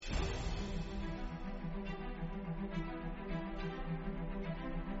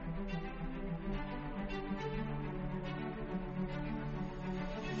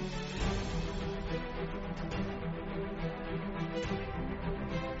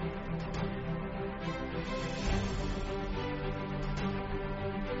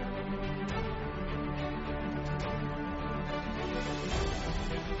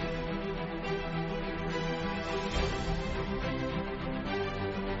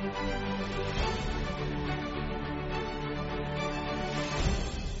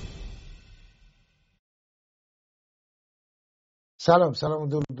سلام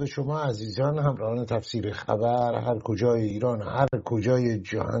درود شما عزیزان همراهان تفسیر خبر هر کجای ایران هر کجای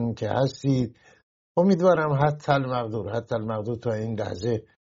جهان که هستید. امیدوارم حتی المقدور تا این لحظه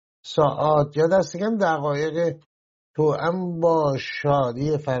ساعات یا دست کم دقایق توأم با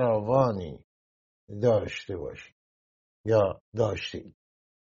شادی فراوانی داشته باشید یا داشتید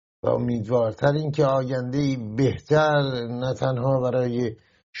و امیدوارتر این که آینده‌ای بهتر نه تنها برای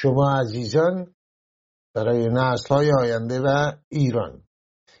شما عزیزان، برای نسل‌های آینده و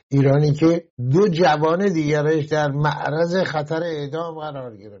ایرانی که دو جوان دیگرش در معرض خطر اعدام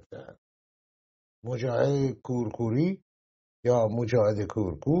قرار گرفتند، مجاهد کورکوری یا مجاهد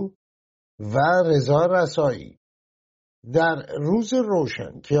کورکور و رسایی، در روز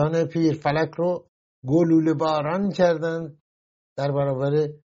روشن کیان پیرفلک رو گلوله باران کردند در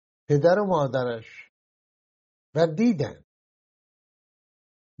برابر پدر و مادرش و دیدن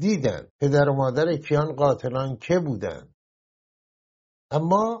پدر و مادر کیان قاتلان که بودن،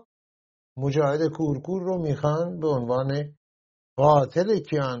 اما مجاهد کورکور رو میخوان به عنوان قاتل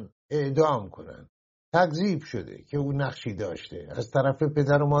کیان اعدام کنن. تکذیب شده که او نقشی داشته از طرف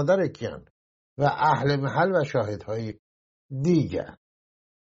پدر و مادر کیان و اهل محل و شاهدهای دیگر.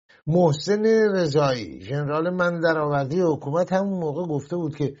 محسن رضایی ژنرال من درآوردی حکومت همون موقع گفته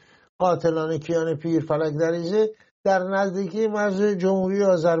بود که قاتلان کیان پیرفلک دریزه در نزدیکی مرز جمهوری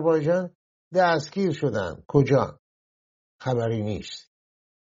آذربایجان دستگیر شدند. کجا؟ خبری نیست.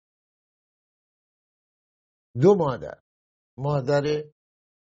 دو مادر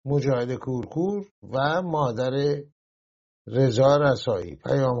مجاهد کورکور و مادر رسایی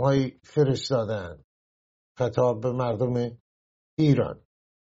پیام‌هایی فرستادن خطاب به مردم ایران.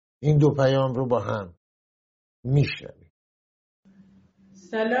 این دو پیام رو با هم میشنویم.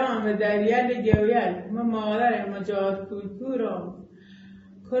 سلام دریال گویل، ما مادر مجاهد کورکور رو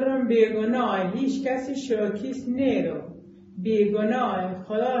کرم بیگناه، هیچ کسی شاکیست نیرو، بیگناه،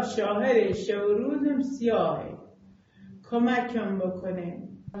 خدا شاهد شوروزم سیاهه، کمکم بکنه.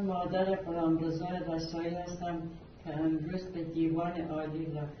 مادر غلامرضا رسایی هستم که امروز به دیوان عالی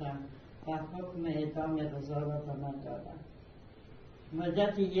رفتم و حکم اعدام رضا را به من دادم.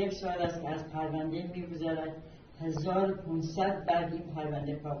 مدت 1 سال است که از پرونده می‌گذرد. 1500 بعد این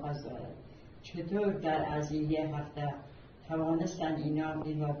پرونده کاغذ دارد. چطور در از 1 هفته توانستن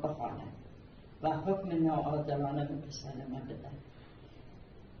این را بخوانند و حکم ناعادلانه به پسر من بدن؟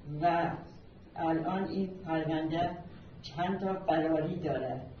 و الان این پرونده چند تا قراری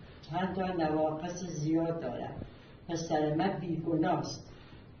داره، چند تا نواقص زیاد داره. پسر من بیگناست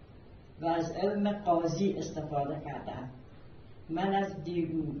و از علم قاضی استفاده کردم. من از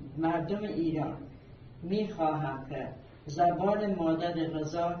مردم ایران میخواهم که زبان مادر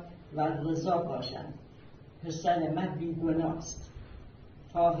رضا باشند. پسر من بیگناست.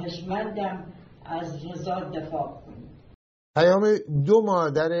 خواهشمندم از رضا دفاع کنید. پیام دو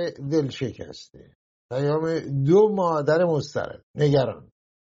مادر دلشکسته، پیام دو مادر مضطرب، نگران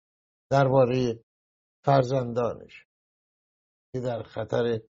درباره فرزندانش که در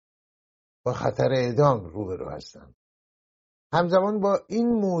با خطر اعدام روبرو هستند. همزمان با این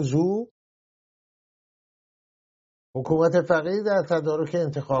موضوع حکومت فقیه در تدارک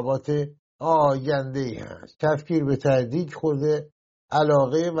انتخابات آینده‌ای هست. تفکیر به تهدید خورده،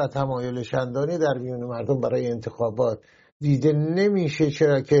 علاقه و تمایل چندانی در میان مردم برای انتخابات دیده نمیشه،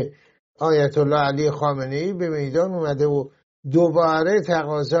 چرا که آیت الله علی خامنه‌ای به میدان اومده و دوباره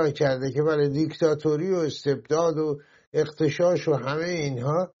تقاضا کرده که برای دیکتاتوری و استبداد و اغتشاش و همه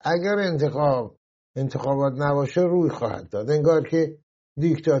اینها اگر انتخابات نباشه روی خواهد داد. انگار که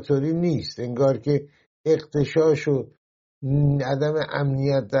دیکتاتوری نیست، انگار که اغتشاش و عدم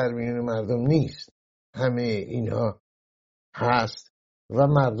امنیت در میان مردم نیست. همه اینها هست و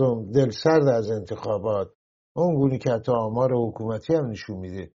مردم دلسرد از انتخابات، اونگونی که حتی آمار حکومتی هم نشون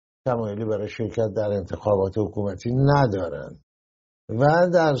میده تمایلی برای شرکت در انتخابات حکومتی ندارن. و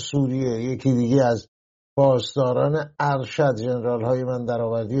در سوریه یکی دیگه از پاسداران ارشد ژنرال های من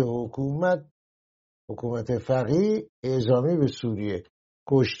درآوردی حکومت فقیه اعزامی به سوریه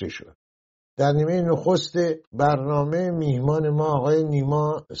کشته شد. در نیمه نخست برنامه میهمان ما آقای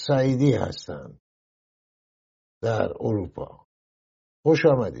نیما سعیدی هستند در اروپا. خوش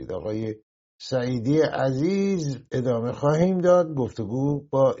آمدید آقای سعیدی عزیز. ادامه خواهیم داد گفتگو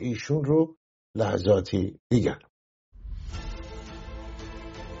با ایشون رو لحظاتی دیگر.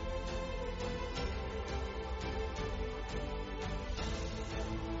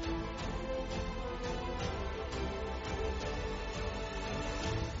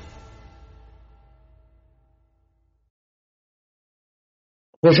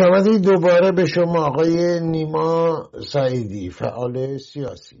 خوش آمدید دوباره به شما آقای نیما سعیدی، فعال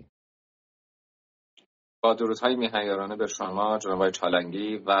سیاسی. با درودهای میهمانانه به شما جناب آقای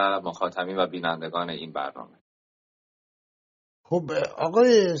چالنگی و مخاطبین و بینندگان این برنامه. خب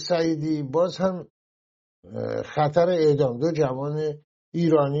آقای سعیدی، باز هم خطر اعدام 2 جوان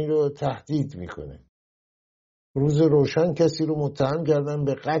ایرانی رو تهدید میکنه. روز روشن کسی رو متهم کردن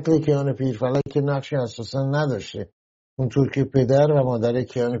به قتل کیان پیرفلک که نقشی اساسا نداشته، اونطور که پدر و مادر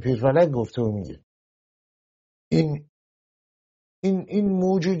کیان پیرفلک گفته و میگه. این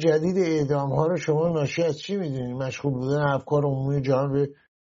موج جدید اعدام ها رو شما ناشی از چی میدونید؟ مشغول بودن افکار عمومی جهان به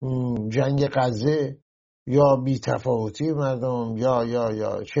جنگ غزه یا بی‌تفاوتی مردم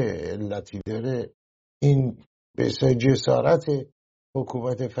یا چه علتی داره این به اصطلاح جسارت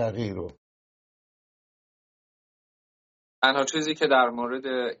حکومت فقیر رو؟ تنها چیزی که در مورد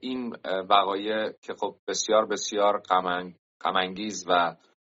این وقایع که خب بسیار بسیار غم انگیز و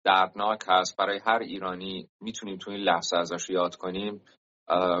دردناک هست برای هر ایرانی میتونیم تو این لحظه ازش یاد کنیم،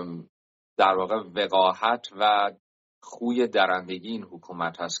 در واقع وقاحت و خوی درندگی این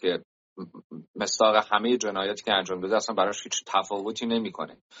حکومت هست که مصداق همه جنایاتی که انجام داده اصلا براش هیچ تفاوتی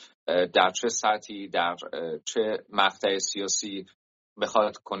نمیکنه، در چه سطحی، در چه مقطع سیاسی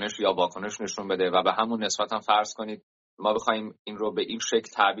بخواد کنش یا واکنش نشون بده. و به همون نسبت هم فرض کنید ما بخوایم این رو به این شکل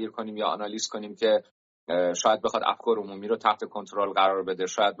تعبیر کنیم یا آنالیز کنیم که شاید بخواد افکار عمومی رو تحت کنترل قرار بده،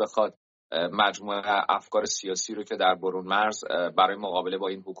 شاید بخواد مجموعه افکار سیاسی رو که در برون مرز برای مقابله با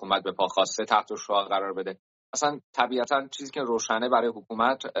این حکومت به پا خواسته تحت شعاع قرار بده. اصلا طبیعتا چیزی که روشنه برای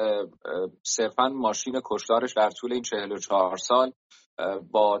حکومت صرفا ماشین کشتارش در طول این 44 سال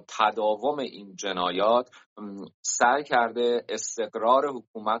با تداوم این جنایات سعی کرده استقرار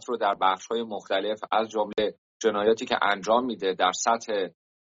حکومت رو در بخش‌های مختلف از جمله جنایاتی که انجام میده در سطح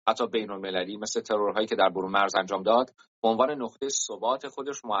حتی بین‌المللی مثل ترورهایی که در برون مرز انجام داد به عنوان نقطه ثبات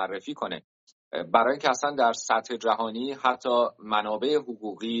خودش معرفی کنه، برای اینکه اصلا در سطح جهانی حتی منابع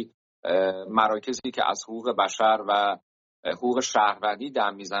حقوقی، مراکزی که از حقوق بشر و حقوق شهروندی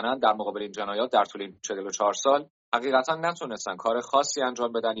دم میزنن در مقابل این جنایات در طول این 44 سال حقیقتا نتونستن کار خاصی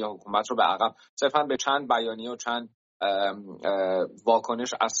انجام بدن یا حکومت رو به عقب، صرفا به چند بیانیه و چند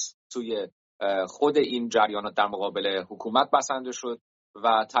واکنش از توی خود این جریانات در مقابل حکومت بسنده شد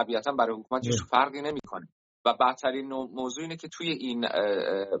و طبیعتا برای حکومت هیچ فرقی نمیکنه. و بدترین موضوع اینه که توی این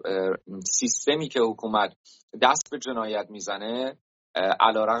سیستمی که حکومت دست به جنایت میزنه،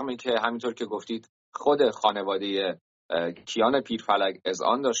 علیرغم اینکه همینطور که گفتید خود خانواده کیان پیرفلک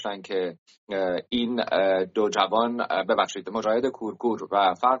اذعان داشتن که این 2 جوان ببخشید مجاهد کورکور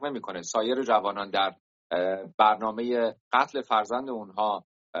و فرق نمیکنه سایر جوانان در برنامه قتل فرزند اونها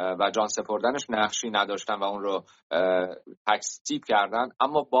و جان سپردنش نقشی نداشتن و اون رو تکذیب کردن،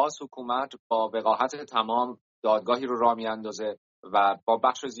 اما باز حکومت با وقاحت تمام دادگاهی رو راه میاندازه و با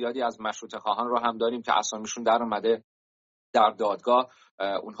بخش زیادی از مشروطه خواهان رو هم داریم که اسامیشون در اومده در دادگاه،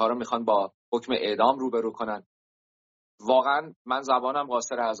 اونها رو میخوان با حکم اعدام روبرو کنن. واقعا من زبانم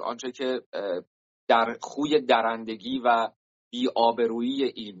قاصر از آنچه که در خوی درندگی و بی‌آبرویی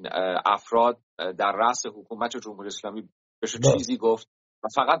این افراد در رأس حکومت جمهوری اسلامی بشه چیزی گفت و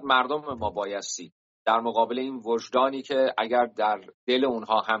فقط مردم ما بایستی در مقابل این وجدانی که اگر در دل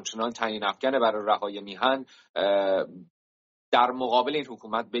اونها همچنان طنین افکنه برای رهایی میهن، در مقابل این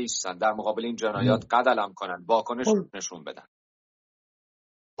حکومت بایستن، در مقابل این جنایات قد علم کنن، واکنش نشون بدن.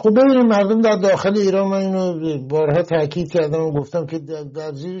 خب ببینید مردم در داخل ایران، من اینو بارها تاکید کردم و گفتم که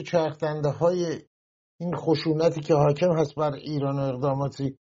در زیر چرخدنده های این خشونتی که حاکم هست بر ایران و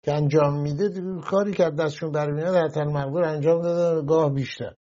اقداماتی که انجام میده، کاری که دستشون برمیاد در حتی المقدور انجام دادن، گاه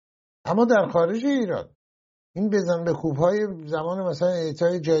بیشتر. اما در خارج ایران این بزن به کوب‌های زمان مثلا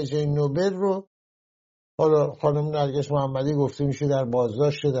اعطای جایزه نوبل رو، حالا خانم نرگس محمدی گفته میشه در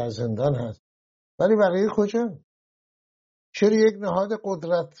بازداشت، در زندان هست، ولی بقیه کجا؟ چرا یک نهاد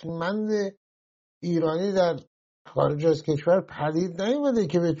قدرتمند ایرانی در خارج از کشور پدید نیومده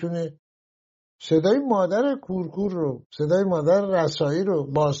که بتونه صدای مادر کورکور رو، صدای مادر رسایی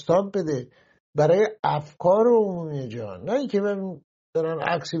رو بازتاب بده برای افکار عمومی جهان، نه اینکه دارن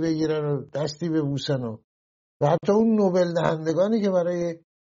عکسی بگیرن و دستی ببوسن و حتی اون نوبل دهندگانی که برای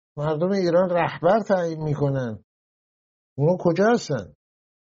مردم ایران رهبر تعیین میکنن اونا کجا هستن؟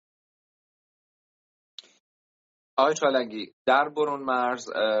 آقای چالنگی، در برون مرز،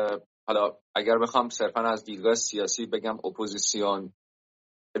 حالا اگر بخوام صرفا از دیدگاه سیاسی بگم اپوزیسیون،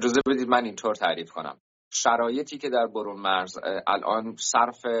 اجازه بدید من اینطور تعریف کنم. شرایطی که در برون مرز الان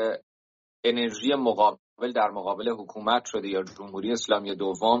صرف انرژی مقابل در مقابل حکومت شده یا جمهوری اسلامی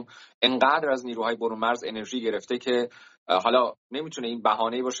دوم، انقدر از نیروهای برون مرز انرژی گرفته که حالا نمیتونه این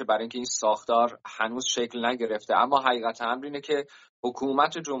بهانه‌ای باشه برای اینکه این ساختار هنوز شکل نگرفته، اما حقیقت امر اینه که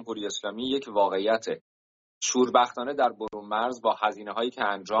حکومت جمهوری اسلامی یک واقعیت شوربختانه در برون مرز با هزینه‌هایی که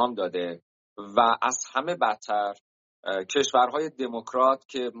انجام داده و از همه بدتر کشورهای دموکرات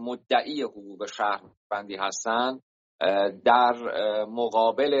که مدعی حقوق شهروندی هستند در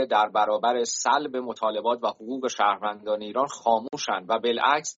مقابل در برابر سلب مطالبات و حقوق شهروندان ایران خاموشن و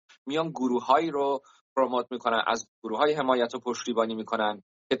بالعکس میان گروهایی رو پروموت میکنن، از گروههای حمایت و پشتیبانی میکنن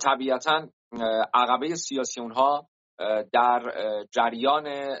که طبیعتاً عقبه سیاسی اونها در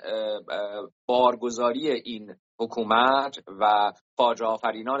جریان بارگذاری این حکومت و فاجعه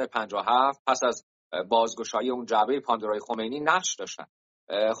آفرینان 57 پس از بازگشایی اون جعبه پاندورای خمینی نقش داشتن.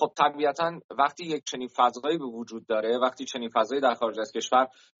 خب طبیعتاً وقتی یک چنین فضایی به وجود داره، وقتی چنین فضایی در خارج از کشور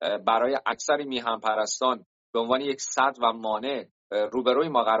برای اکثر میهن پرستان به عنوان یک سد و مانع روبروی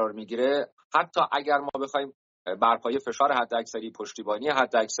ما قرار میگیره، حتی اگر ما بخوایم بر پایه فشار حداکثری، پشتیبانی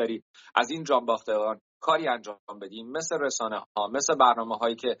حداکثری از این جانباختگان کاری انجام بدیم، مثل رسانه ها، مثل برنامه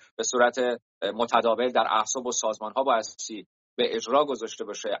هایی که به صورت متداول در احزاب و سازمان ها بایستی به اجرا گذاشته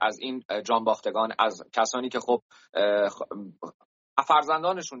بشه از این جانباختگان، از کسانی که خب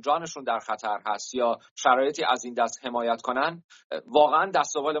فرزندانشون، جانشون در خطر هست یا شرایطی از این دست حمایت کنن، واقعا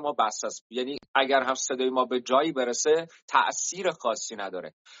دستاول ما بسته است. یعنی اگر هم صدای ما به جایی برسه تأثیر خاصی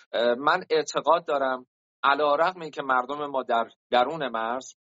نداره. من اعتقاد دارم علی‌رغم اینکه مردم ما در درون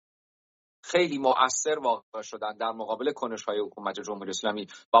مرز خیلی مؤثر واقع شدن در مقابل کنش‌های حکومت جمهوری اسلامی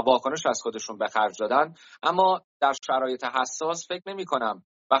و واکنش از خودشون به خرج دادن، اما در شرایط حساس فکر نمی‌کنم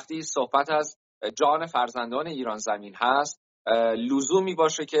وقتی صحبت از جان فرزندان ایران زمین هست لزومی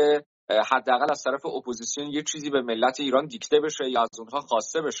باشه که حداقل از طرف اپوزیسیون یه چیزی به ملت ایران دیکته بشه یا از اونها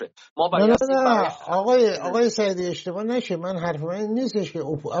خواسته بشه. ما باید آقای سعیدی اشتباه نشه، من حرف من نیستش که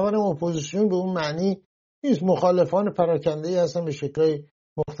اولا اپوزیسیون به اون معنی نیست، مخالفان پراکنده‌ای هستن به شکل‌های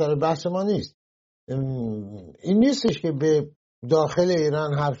مختلف، بحث ما نیست. این نیستش که به داخل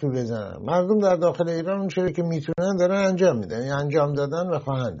ایران حرفی بزنن. مردم در داخل ایران اون چیزی که میتونن دارن انجام میدن، انجام دادن و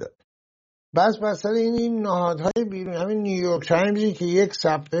خواهند داد. بس مثلا این نهادهای بیرون، همین نیویورک تایمزی که یک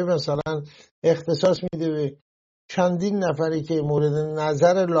صفحه مثلا اختصاص میده به چندین نفری که مورد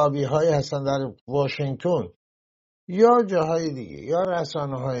نظر لابی های هستن در واشنگتن یا جاهای دیگه یا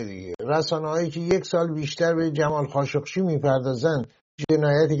رسانه‌های دیگه، رسانه‌هایی که یک سال بیشتر به جمال خاشقچی میپردازن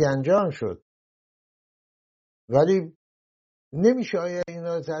جنایتی که انجام شد، ولی نمیشه آیا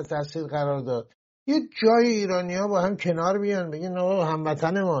اینا رو تحت تاثیر قرار داد؟ یه جای ایرانی‌ها با هم کنار بیان بگن آقا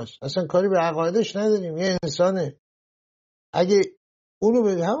هموطن ماست، اصلا کاری به عقایدش نداریم، یه انسانه. اگه اونو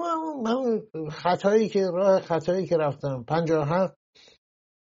به همون خطایی که راه خطایی که رفتن 57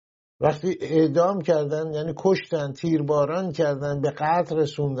 وقتی اعدام کردن، یعنی کشتن، تیرباران کردن، به قتل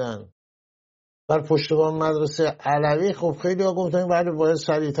رسوندن بر پشتبان مدرسه علوی، خب خیلی ها گفتن بله باید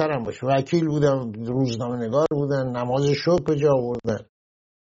سریع‌تر هم باشه، وکیل بودن، روزنامه نگار بودن، نماز شکر به جا آوردن،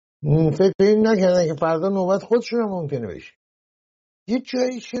 فکر این نکردن که فردا نوبت خودشون هم ممکنه بشه. یه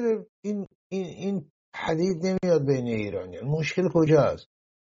جایی چرا این حدید نمیاد بین ایرانیان؟ مشکل کجاست؟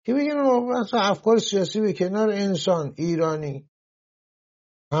 که بگن مثلا افکار سیاسی به کنار، انسان ایرانی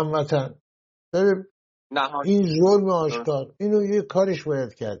هموطن داره این ظلم آشکار، اینو یه کارش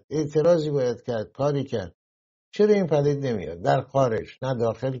باید کرد، اعتراضی باید کرد، کاری کرد. چرا این پدید نمیاد؟ در خارج نه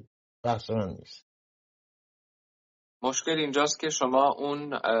داخل بحث من نیست. مشکل اینجاست که شما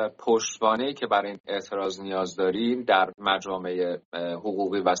اون پشتوانه‌ای که برای این اعتراض نیاز دارین در مجامع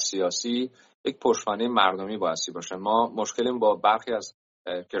حقوقی و سیاسی یک پشتوانه مردمی بایستی باشه. ما مشکلیم با برخی از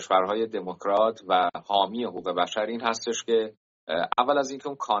کشورهای دموکرات و حامی حقوق بشر این هستش که اول از اینکه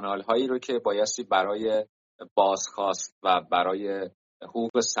اون کانال‌هایی رو که بایستی برای بازخواست و برای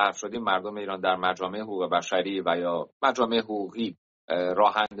حقوق صرف شده مردم ایران در مجامع حقوق بشری و یا مجامع حقوقی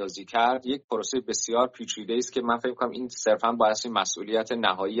راه اندازی کرد، یک پروسه بسیار پیچیده است که من فکر می‌کنم این صرفاً بایستی مسئولیت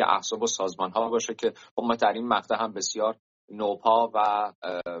نهایی احزاب و سازمان‌ها باشه که ما در این مقطع هم بسیار نوپا و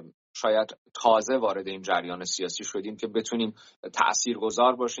شاید تازه وارد این جریان سیاسی شدیم که بتونیم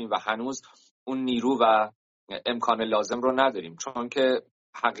تاثیرگذار باشیم و هنوز اون نیرو و امکان لازم رو نداریم، چون که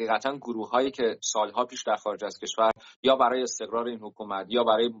حقیقتاً گروه‌هایی که سالها پیش در خارج از کشور یا برای استقرار این حکومت یا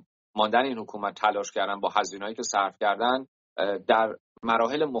برای ماندن این حکومت تلاش کردن، با هزینه‌ای که صرف کردن در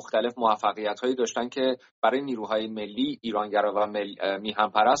مراحل مختلف موفقیت‌هایی داشتن که برای نیروهای ملی ایرانگرا و میهن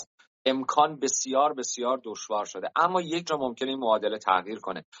پرست امکان بسیار بسیار دشوار شده. اما یک جا ممکنه این معادله تغییر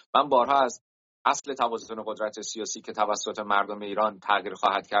کنه. من بارها از اصل توازن قدرت سیاسی که توسط مردم ایران تغییر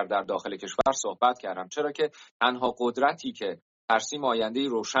خواهد کرد در داخل کشور صحبت کردم، چرا که تنها قدرتی که ترسیم آینده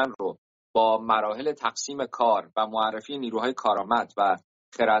روشن رو با مراحل تقسیم کار و معرفی نیروهای کارآمد و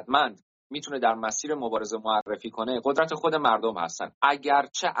خردمند میتونه در مسیر مبارزه معرفی کنه، قدرت خود مردم هستن.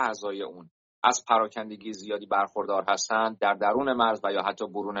 اگرچه اعضای اون از پراکندگی زیادی برخوردار هستند در درون مرز و یا حتی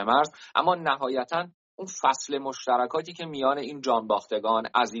برون مرز، اما نهایتاً اون فصل مشترکاتی که میان این جانباختگان،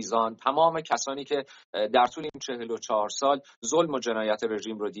 عزیزان، تمام کسانی که در طول این 44 سال ظلم و جنایت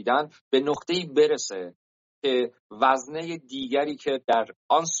رژیم رو دیدن به نقطه‌ای برسه که وزنه دیگری که در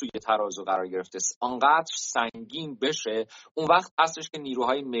آن سوی ترازو قرار گرفته آنقدر سنگین بشه. اون وقت هستش که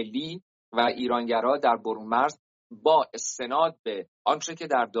نیروهای ملی و ایرانگرا در برون مرز با استناد به آنچه که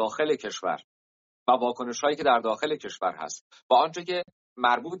در داخل کشور و واکنش‌هایی که در داخل کشور هست، با آنچه که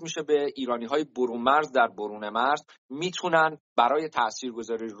مربوط میشه به ایرانی‌های برون مرز در برون مرز، میتونن برای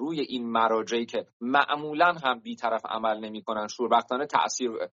تاثیرگذاری روی این مراجعی که معمولاً هم بی‌طرف عمل نمی‌کنن شوربختانه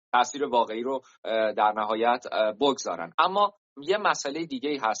تاثیر واقعی رو در نهایت بگذارن. اما یه مسئله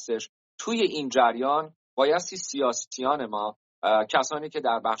دیگه‌ای هستش توی این جریان. بایستی سیاسیان ما، کسانی که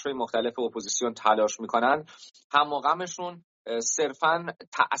در بخش‌های مختلف اپوزیسیون تلاش میکنن، هم و غمشون صرفاً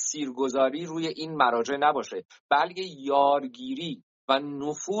تأثیرگذاری روی این مراجع نباشه، بلکه یارگیری و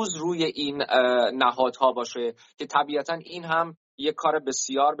نفوذ روی این نهادها باشه که طبیعتاً این هم یک کار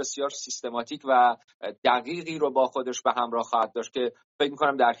بسیار بسیار سیستماتیک و دقیقی رو با خودش به همراه خواهد داشت که فکر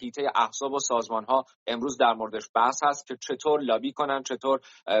می‌کنم در حیطه احزاب و سازمان‌ها امروز در موردش بحث هست که چطور لابی کنن، چطور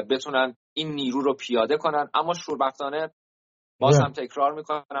بتونن این نیرو رو پیاده کنن. اما شوربختانه بازم تکرار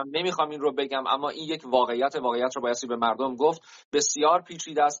میکنم، نمیخوام این رو بگم، اما این یک واقعیت رو بایستی به مردم گفت. بسیار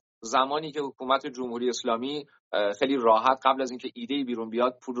پیچیده است. زمانی که حکومت جمهوری اسلامی خیلی راحت قبل از اینکه ایده بیرون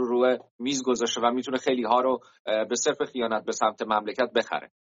بیاد پول رو روی میز گذاشته و میتونه خیلی ها رو به صرف خیانت به سمت مملکت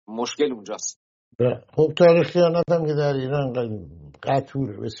بخره. مشکل اونجاست. خب تاریخ خیانت هم که در ایران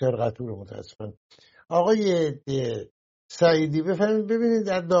قطوره، بسیار قطوره متاسفانه. آقای سعیدی بفرمایید. ببینید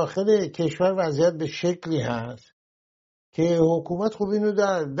در داخل کشور وضعیت به شکلی هست که حکومت خوب اینو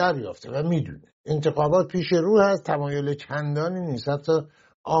دریافته و میدونه انتخابات پیش رو هست، تمایل چندانی نیست، حتی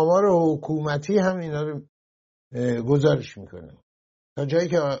آمار حکومتی هم اینا رو گزارش میکنه تا جایی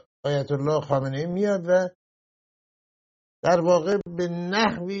که آیت الله خامنه‌ای میاد و در واقع به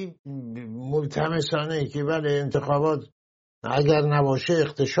نحوی ملتمسانه که بله انتخابات اگر نباشه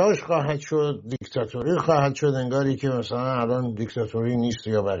اغتشاش خواهد شد، دیکتاتوری خواهد شد، انگاری که مثلا الان دیکتاتوری نیست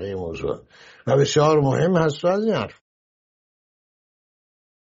یا بقیه موضوع و بسیار مهم هست. و از این حرف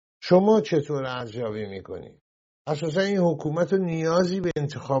شما چطور ارزیابی میکنید؟ اساسا این حکومت نیازی به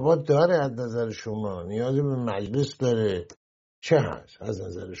انتخابات داره؟ از نظر شما نیازی به مجلس داره؟ چه هست از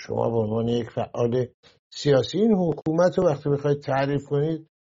نظر شما به عنوان یک فعال سیاسی این حکومت رو وقتی بخواید تعریف کنید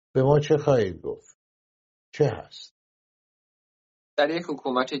به ما چه خواهید گفت؟ چه هست؟ در یک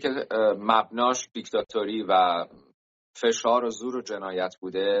حکومتی که مبناش دیکتاتوری و فشار و زور و جنایت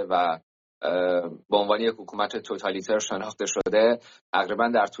بوده و به عنوان یک حکومت توتالیتر شناخته شده،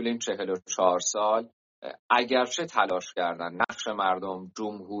 تقریبا در طول این 44 سال اگرچه تلاش کردن نقش مردم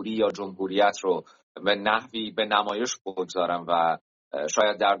جمهوری یا جمهوریت رو به نحوی به نمایش بگذارن و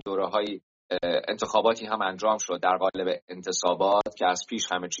شاید در دوره‌های انتخاباتی هم انجام شد در قالب انتصابات که از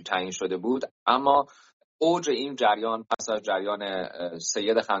پیش همه چی تعیین شده بود، اما اوج این جریان پس از جریان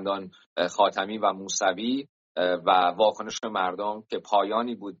سید خندان خاتمی و موسوی و واکنش مردم که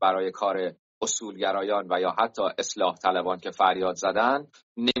پایانی بود برای کار اصولگرایان و یا حتی اصلاح طلبان که فریاد زدن،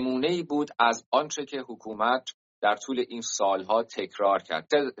 نمونه‌ای بود از آنچه که حکومت در طول این سالها تکرار کرد،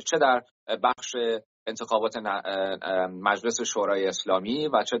 چه در بخش انتخابات مجلس شورای اسلامی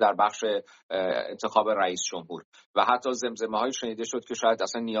و چه در بخش انتخاب رئیس جمهور. و حتی زمزمه‌هایی شنیده شد که شاید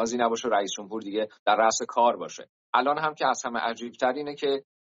اصلا نیازی نباشه رئیس جمهور دیگه در رأس کار باشه. الان هم که از همه عجیب‌تر اینه که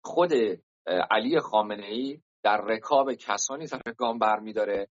خود علی خامنه‌ای در رکاب کسانی گام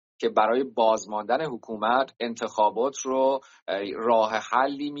برمی‌داره که برای بازماندن حکومت انتخابات رو راه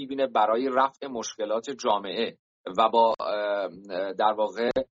حلی می‌بینه برای رفع مشکلات جامعه و با در واقع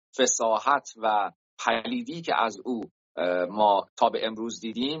فصاحت و پلیدی که از او ما تا به امروز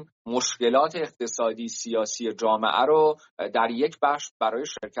دیدیم، مشکلات اقتصادی سیاسی جامعه رو در یک بخش برای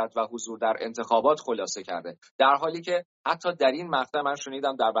شرکت و حضور در انتخابات خلاصه کرده، در حالی که حتی در این مقطع من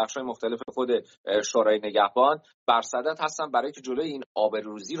شنیدم در بخش‌های مختلف خود شورای نگهبان برصدد هستن برای که جلوی این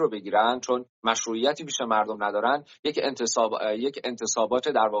آبروریزی رو بگیرن، چون مشروعیتی پیش مردم ندارن، یک انتصابات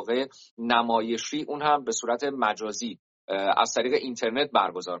در واقع نمایشی، اون هم به صورت مجازی از طریق اینترنت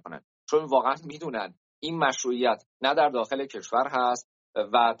برگزار کنن، چون واقعا میدونن این مشروعیت نه در داخل کشور هست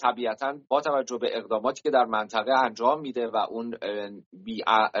و طبیعتاً با توجه به اقداماتی که در منطقه انجام میده و اون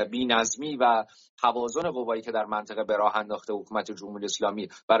بی‌نظمی و توازن قوایی که در منطقه به راه انداخته حکومت جمهوری اسلامی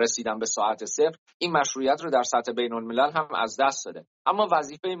و رسیدن به ساعت صفر، این مشروعیت رو در سطح بین‌الملل هم از دست داده. اما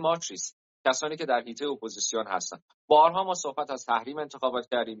وظیفه ما چیست؟ کسانی که در حیطه اپوزیسیون هستن. بارها ما صحبت از تحریم انتخابات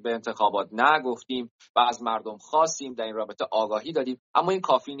کردیم، به انتخابات نگفتیم و از مردم خواستیم، در این رابطه آگاهی دادیم، اما این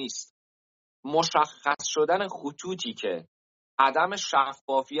کافی نیست. مشخص شدن خطوطی که عدم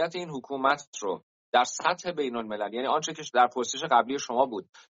شفافیت این حکومت رو در سطح بین الملل، یعنی آنچه که در پرسش قبلی شما بود،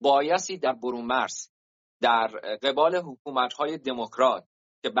 بایستی در برونمرز در قبال حکومت‌های دموکرات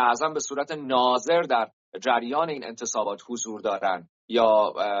که بعضا به صورت ناظر در جریان این انتصابات حضور دارند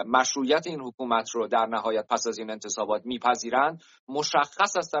یا مشروعیت این حکومت رو در نهایت پس از این انتصابات میپذیرند،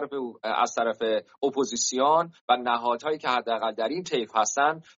 مشخص از طرف اپوزیسیون و نهادهایی که حداقل در این طیف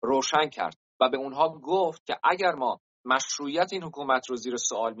هستند روشن کرد و به اونها گفت که اگر ما مشروعیت این حکومت رو زیر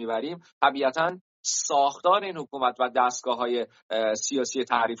سوال میبریم، طبیعتاً ساختار این حکومت و دستگاه‌های سیاسی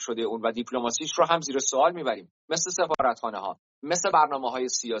تعریف شده اون و دیپلماسیش رو هم زیر سوال میبریم، مثل سفارتخانه‌ها، مثل برنامه‌های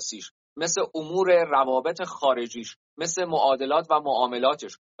سیاسیش، مثل امور روابط خارجیش، مثل معادلات و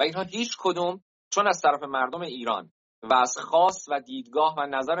معاملاتش، و اینها هیچ کدوم چون از طرف مردم ایران و از خواست و دیدگاه و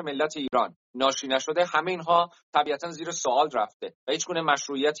نظر ملت ایران ناشی نشده، همه اینها طبیعتاً زیر سوال رفته و هیچ گونه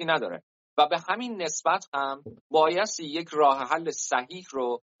مشروعیتی نداره و به همین نسبت هم بایستی یک راه حل صحیح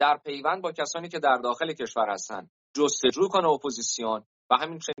رو در پیوند با کسانی که در داخل کشور هستن جستجو کنه اپوزیسیون و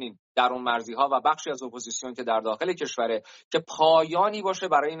همچنین درون مرزی‌ها و بخشی از اپوزیسیون که در داخل کشوره، که پایانی باشه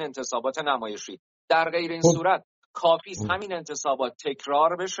برای این انتصابات نمایشی. در غیر این صورت کافی است همین انتصابات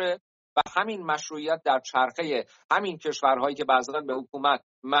تکرار بشه و همین مشروعیت در چرخه همین کشورهایی که بعضا به حکومت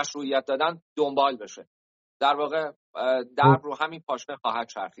مشروعیت دادن دنبال بشه. در واقع در رو همین پاشنه خواهد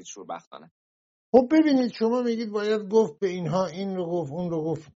چرخید شوربختانه. خب ببینید، شما میگید باید گفت به اینها، این رو گفت، اون رو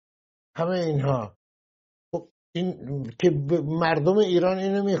گفت، همه اینها. خب این که مردم ایران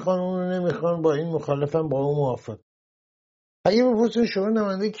اینو میخوان اونو نمیخوان، با این مخالفن با اون موافق. اگه بپرسید شما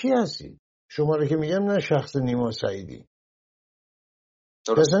نماینده کی هستید؟ شما رو که میگم نه شخص نیما سعیدی،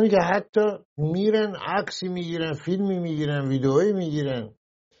 کسانی که حتی میرن عکسی میگیرن، فیلمی میگیرن، ویدئویی میگیرن،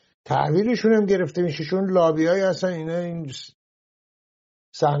 تحویلشون هم گرفته میشه، چون لابی‌های هستن اینا این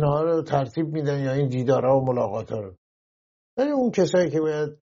صحنه ها رو ترتیب میدن یا این دیدارها و ملاقات ها رو. ولی اون کسایی که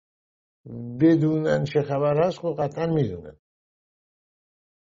باید بدونن چه خبر هست خب قطعا میدونن.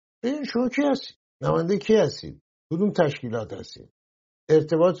 ببین شما کی هستید؟ نماینده کی هستید؟ کدوم تشکیلات هستید؟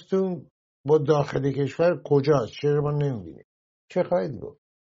 ارتباطتون با داخل کشور کجاست؟ چرا ما نمیبینیم؟ چه خواهید گفت؟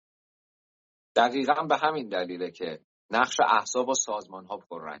 دقیقاً به همین دلیله که نقش احزاب و سازمان ها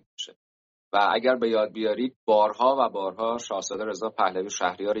پررنگ میشه و اگر به یاد بیارید بارها و بارها شاهزاده رضا پهلوی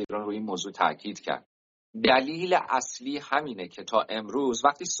شهریار ایران روی این موضوع تاکید کرد. دلیل اصلی همینه که تا امروز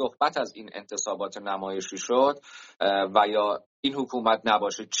وقتی صحبت از این انتصابات نمایشی شد و یا این حکومت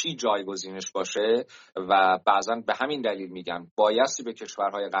نباشه چی جایگزینش باشه، و بعضا به همین دلیل میگم بایستی به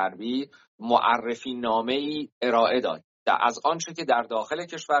کشورهای غربی معرفی نامه‌ای ارائه داد از آنچه که در داخل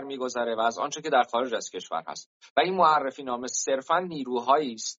کشور میگذره و از آنچه که در خارج از کشور هست، و این معرفی نامه صرفاً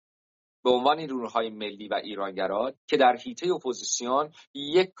نیروهایی است به عنوان نیروهای ملی و ایرانگرا که در حیطه اپوزیسیون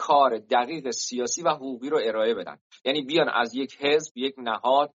یک کار دقیق سیاسی و حقوقی رو ارائه بدن، یعنی بیان از یک حزب، یک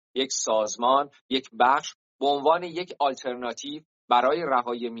نهاد، یک سازمان، یک بخش به عنوان یک آلترناتیو برای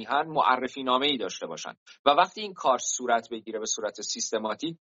رهایی میهن معرفی نامه‌ای داشته باشن و وقتی این کار صورت بگیره به صورت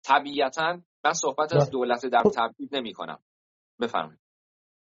سیستماتیک، طبیعتاً من صحبت از دولت در تبعید نمی‌کنم. بفرمایید.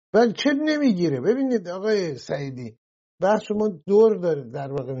 ولی چه نمیگیره؟ ببینید آقای سعیدی، بحث ما دور داره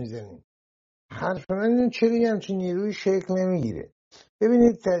در واقع میزنیم. حرف من چرا همچین نیروی شکل نمیگیره؟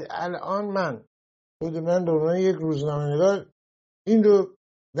 ببینید الان خود من به عنوان یک روزنامه‌نگار این رو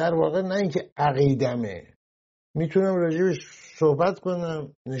در واقع نه اینکه عقیدمه، میتونم راجبش صحبت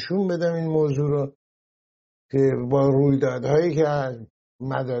کنم، نشون بدم این موضوع رو که با رویدادهایی که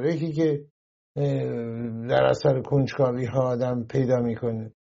مدارکی که در اثر کنجکاوی ها آدم پیدا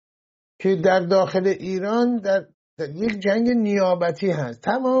میکنه که در داخل ایران در یک جنگ نیابتی هست.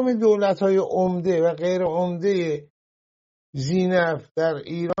 تمام دولت‌های عمده و غیر عمده زینف در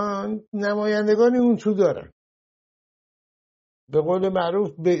ایران نمایندگانی اون تو دارن. به قول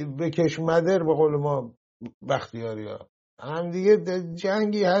معروف بکش مدر، به قول ما بختیاری ها هم دیگه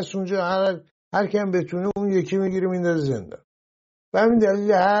جنگی هست اونجا، هر کم بتونه اون یکی میگیره میندازه زندان. و همین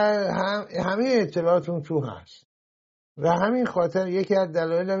دلیل همه اطلاعات اون تو هست و همین خاطر یکی از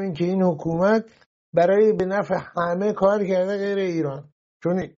دلایل هم این که این حکومت برای به نفع همه کار کرده غیر ایران،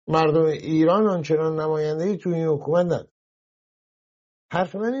 چون مردم ایران آنچنان نمایندگی تو این حکومت نداره.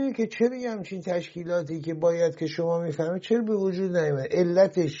 حرف من اینه که چرا همچین تشکیلاتی که باید که شما میفهمید چرا به وجود نیامد؟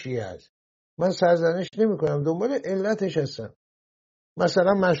 علتش چی هست؟ من سرزنش نمی کنم، دنبال علتش هستم.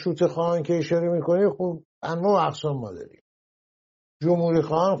 مثلا مشروطه خواهان که اشاره میکنه، خب انواع و اقسام ما داریم. جمهوری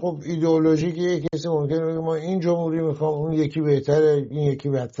خواهان خب ایدئولوژی که یک کسی ممکنه بگه ما این جمهوری میخوام، اون یکی بهتره، این یکی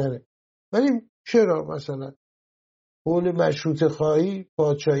بدتره. ولی چرا مثلا قول مشروطه خواهی،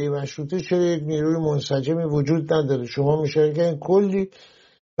 پادشاهی مشروطه، چرا یک نیروی منسجمی وجود نداره؟ شما میشه که کلی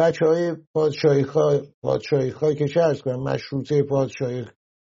بچهای پادشاهی خواه که چه عرض کنم، مشروطه پادشاهی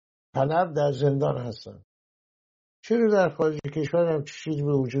طلب در زندان هستن. چرا در خارج کشور هم چیزی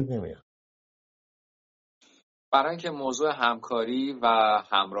به وجود نمیاد؟ برای اینکه موضوع همکاری و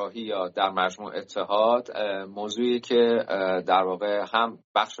همراهی یا در مجموع اتحاد موضوعی که در واقع هم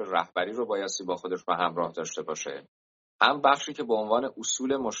بخش رهبری رو بایستی با خودش به همراه داشته باشه، هم بخشی که به عنوان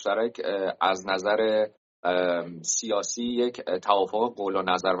اصول مشترک از نظر سیاسی یک توافق قول و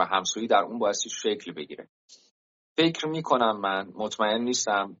نظر و همسویی در اون بایستی شکل بگیره. فکر میکنم، من مطمئن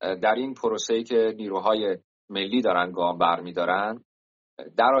نیستم، در این پروسه‌ای که نیروهای ملی دارن گام برمی‌دارن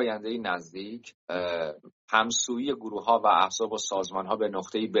در آینده نزدیک همسویی گروه‌ها و احزاب و سازمان‌ها به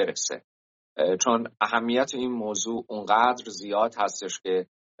نقطه‌ای برسه، چون اهمیت این موضوع اونقدر زیاد هستش که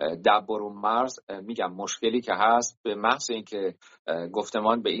در برون مرز میگم مشکلی که هست به محض اینکه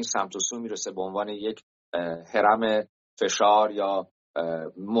گفتمان به این سمت و سو میرسه به عنوان یک هرم فشار یا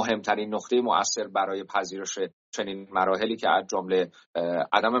مهمترین نقطه مؤثر برای پذیرش چنین مراحلی که از جمله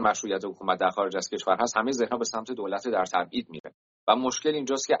عدم مشروعیت حکومت در خارج از کشور هست، همه ذهن‌ها به سمت دولت در تبعید میره و مشکل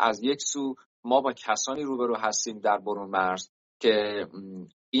اینجاست که از یک سو ما با کسانی روبرو هستیم در برون مرز که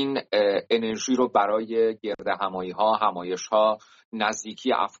این انرژی رو برای گردهمایی‌ها، همایش‌ها،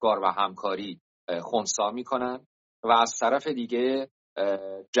 نزدیکی افکار و همکاری خنثی میکنن و از طرف دیگه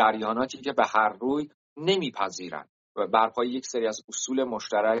جریاناتی که به هر روی نمیپذیرن و بر پای یک سری از اصول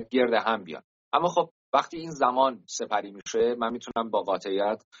مشترک گرد هم بیان. اما خب وقتی این زمان سپری میشه، من میتونم با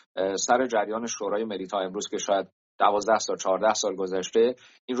قاطعیت سر جریان شورای ملی تا امروز که شاید 12 سال 14 سال گذشته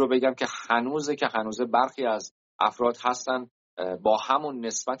این رو بگم که هنوز برخی از افراد هستن با همون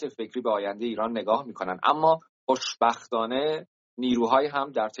نسبت فکری به آینده ایران نگاه میکنن، اما خوشبختانه نیروهایی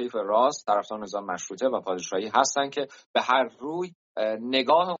هم در طیف راست طرفدار نظام مشروطه و پادشاهی هستن که به هر روی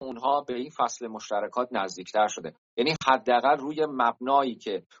نگاه اونها به این فصل مشترکات نزدیکتر شده. یعنی حداقل روی مبنایی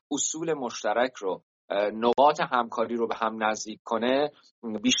که اصول مشترک رو، نقاط همکاری رو به هم نزدیک کنه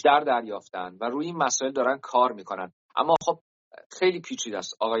بیشتر دریافتن و روی این مسائل دارن کار میکنن. اما خب خیلی پیچیده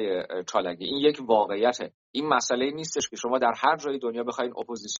است آقای چالگی، این یک واقعیته. این مسئله نیستش که شما در هر جای دنیا بخواید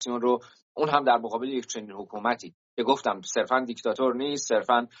اپوزیسیون رو، اون هم در مقابل یک چنین حکومتی که گفتم صرفا دیکتاتور نیست،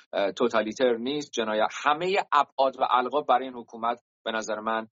 صرفا توتالیتر نیست، جنایت، همه ابعاد و القاب برای این حکومت به نظر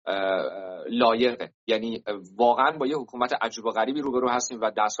من لایقه. یعنی واقعا با یه حکومت عجیب و غریبی روبرو هستیم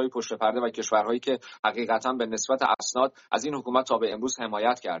و دستهای پشت پرده و کشورهایی که حقیقتا به نسبت اسناد از این حکومت تا به امروز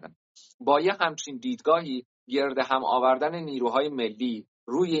حمایت کردن. با یه همچین دیدگاهی گرد هم آوردن نیروهای ملی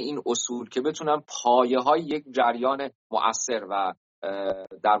روی این اصول که بتونن پایه‌های یک جریان مؤثر و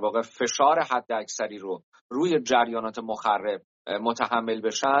در واقع فشار حداکثری رو روی جریانات مخرب متحمل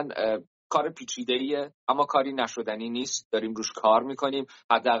بشن، کار پیچیده‌ایه اما کاری نشدنی نیست. داریم روش کار میکنیم.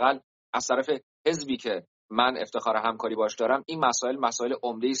 حداقل از طرف حزبی که من افتخار همکاری باش دارم، این مسائل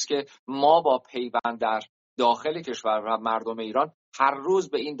عمده‌ای است که ما با پیوند در داخل کشور و مردم ایران هر روز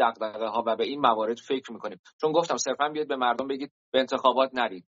به این دغدغه‌ها و به این موارد فکر میکنیم. چون گفتم صرفا بیاید به مردم بگید به انتخابات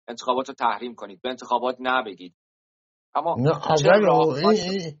نرید، انتخابات رو تحریم کنید، به انتخابات نبگید. اما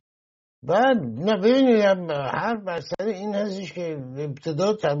بعد نه ببینید هر مسئله این هستش که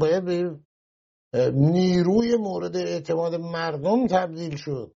ابتدا باید به نیروی مورد اعتماد مردم تبدیل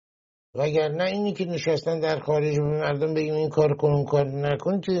شد، وگرنه اینی که نشستن در خارج به مردم بگیم این کار کن اون کار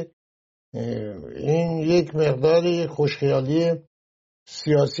نکن که این یک مقدار خوشخیالی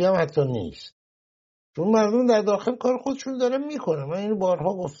سیاسی هم حتی نیست، چون مردم در داخل کار خودشون دارن میکنن. من اینو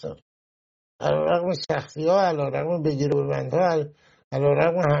بارها گفتم، علیرغم سختی ها، علیرغم بگیر و ببند ها،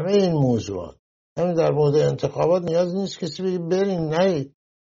 علیرغم همه این موضوعات، همین در مورد انتخابات نیاز نیست کسی بگه برین نرید،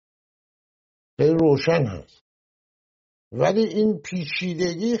 خیلی روشن هست. ولی این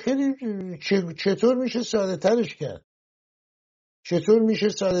پیچیدگی خیلی چطور میشه ساده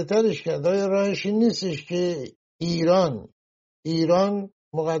ترش کرد؟ آیا راهش این نیستش که ایران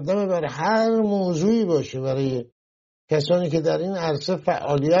مقدمه بر هر موضوعی باشه برای کسانی که در این عرصه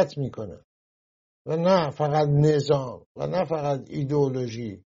فعالیت میکنن و نه فقط نظام و نه فقط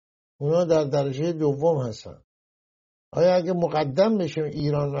ایدئولوژی، اونا در درجه دوم هستن. آیا اگه مقدم بشه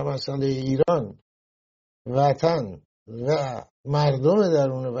ایران و مسئله ایران، وطن و مردم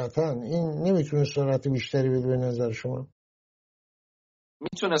درون وطن، این نمیتونه سرعت بیشتری بده به نظر شما؟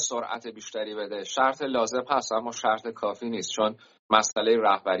 میتونه سرعت بیشتری بده، شرط لازم هست اما شرط کافی نیست، چون مسئله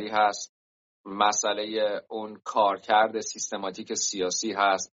رهبری هست، مسئله اون کارکرد سیستماتیک سیاسی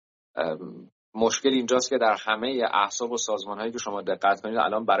هست. مشکل اینجاست که در همه احزاب و سازمان‌هایی که شما دقت کنید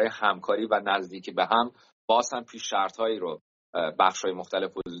الان برای همکاری و نزدیکی به هم باز هم پیش شرط‌هایی رو بخش‌های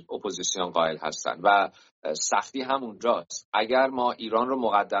مختلف اپوزیسیون قائل هستند و سختی هم اونجاست. اگر ما ایران رو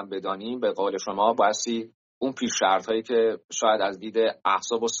مقدم بدانیم، به قول شما بایستی اون پیش‌شرط هایی که شاید از دید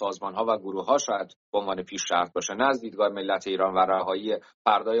احزاب و سازمان ها و گروه ها شاید به عنوان پیش‌شرط باشه، نه از دیدگاه ملت ایران و رهایی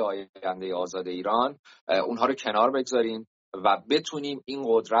فردای آینده آزاد ایران، اونها رو کنار بگذاریم و بتونیم این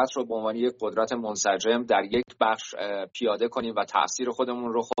قدرت رو به عنوان یک قدرت منسجم در یک بخش پیاده کنیم و تأثیر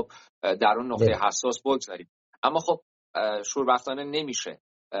خودمون رو خب در اون نقطه حساس بگذاریم. اما خب شوربختانه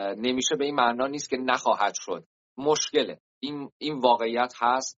نمیشه به این معنا نیست که نخواهد شد. مشکله، این واقعیت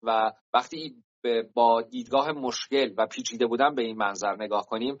هست و وقتی با دیدگاه مشکل و پیچیده بودن به این منظر نگاه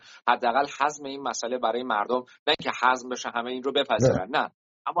کنیم، حداقل هضم این مسئله برای مردم، نه اینکه هضم بشه همه این رو بپذیرن، نه،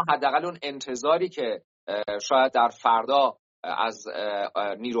 اما حداقل اون انتظاری که شاید در فردا از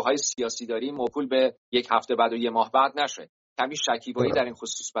نیروهای سیاسی داریم موکول به یک هفته بعد و یک ماه بعد نشه. کمی شکیبایی در این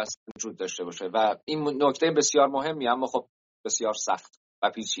خصوص بس وجود داشته باشه و این نکته بسیار مهمی اما خب بسیار سخت و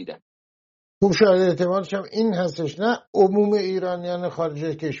پیچیده. خوب شاید احتمالش هم این هستش، نه عموم ایرانیان خارج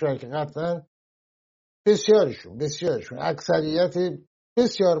کشور که قطعا بسیارشون اکثریت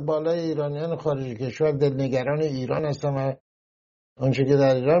بسیار بالای ایرانیان خارج کشور دلنگران ایران هستن و آنچه که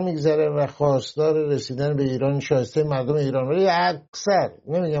در ایران میگذره و خواستار رسیدن به ایران شایسته مردم ایران، ولی اکثر،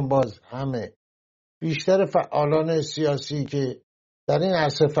 نمیگم باز همه، بیشتر فعالان سیاسی که در این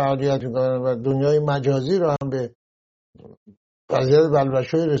عرصه فعالیت میکنن و دنیای مجازی رو هم به وضعیت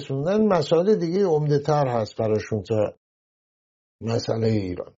بلبشوی رسوندن، مسائل دیگه عمده تر هست براشون تا مسئله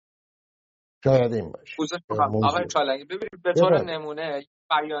ایران. شاید این باشه. آقای چالنگی ببینید به طور نمونه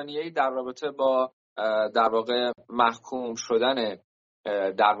بیانیه‌ای در رابطه با در واقع محکوم شدن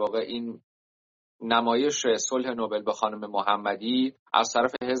در واقع این نمایش صلح نوبل به خانم محمدی از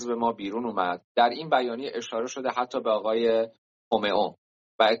طرف حزب ما بیرون اومد. در این بیانیه اشاره شده حتی به آقای همئون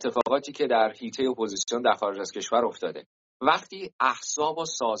و اتفاقاتی که در حیطه اپوزیسیون در خارج از کشور افتاده. وقتی احزاب و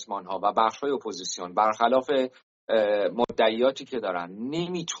سازمان‌ها و بخش‌های اپوزیسیون برخلاف مدعیاتی که دارن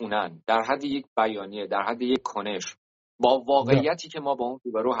نمیتونن در حد یک بیانیه، در حد یک کنش با واقعیتی که ما با اون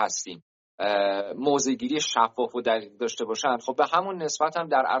روبرو هستیم موضع‌گیری شفاف و دقیق داشته باشن، خب به همون نسبت هم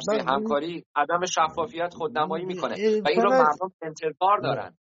در عرصه همکاری عدم شفافیت خودنمایی میکنه و این رو مردم انتظار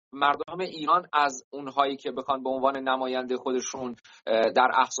دارن. مردم ایران از اونهایی که بخوان به عنوان نماینده خودشون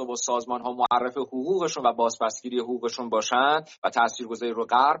در احزاب و سازمان ها معرف حقوقشون و بازپسگیری حقوقشون باشن و تاثیرگذاری رو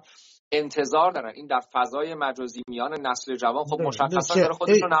غرب انتظار دارن. این در فضای مجازی میان نسل جوان خب مشخصا داره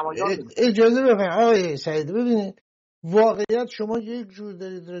خودش رو نمایان میکنه. اجازه بفرمایید آقای سعیدی، ببینید واقعیت شما یک جور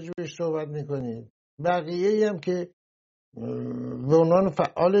دارید راجبش صحبت میکنید، بقیه هم که به عنوان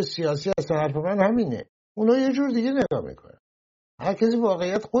فعال سیاسی هستن حرف من همینه، اونا یه جور دیگه نگاه میکنن. هر کسی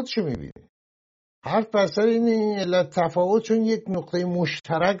واقعیت خودشو میبینه. حرف بسر این علت تفاوت چون یک نقطه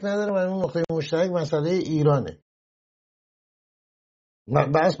مشترک نداره و اون نقطه مشترک مسئله ایرانه.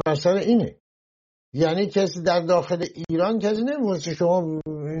 بس بسر اینه، یعنی کسی در داخل ایران کسی نمی‌پرسه شما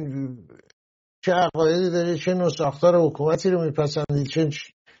چه عقایدی دارید، چه نوع ساختار حکومتی رو میپسندید، چه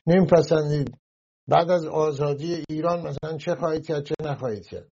نمیپسندید، بعد از آزادی ایران مثلا چه خواهید کرد چه نخواهید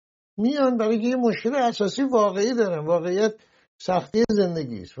کرد. میان برای که یه مشکل اساسی واقعی دارن. واقعیت سختی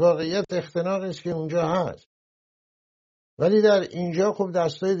زندگی است، واقعیت اختناقی است که اونجا هست، ولی در اینجا خب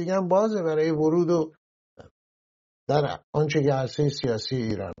دستای دیگه هم بازه برای ورود و در آنچه که عرصه سیاسی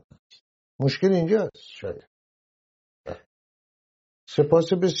ایران هست. مشکل اینجاست. شاید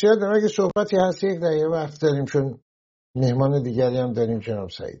سپاس بسیار. در اگه صحبتی هست یک دقیقه وقت داریم چون میهمان دیگری هم داریم. جناب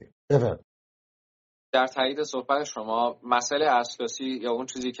سعیدی بفرمایید. در تایید صحبت شما، مسئله اساسی یا اون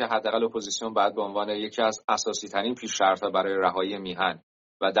چیزی که حداقل اپوزیسیون باید به عنوان یکی از اساسی ترین پیش‌شرط‌ها برای رهایی میهن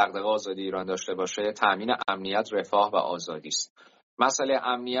و دغدغه آزادی ایران داشته باشه، تامین امنیت، رفاه و آزادی است. مسئله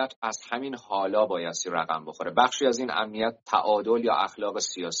امنیت از همین حالا بایستی رقم بخوره. بخشی از این امنیت تعادل یا اخلاق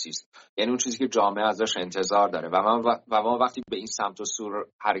سیاسی است، یعنی اون چیزی که جامعه ازش انتظار داره و ما وقتی به این سمت و سو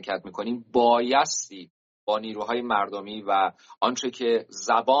حرکت میکنیم بایستی با نیروهای مردمی و آنچه که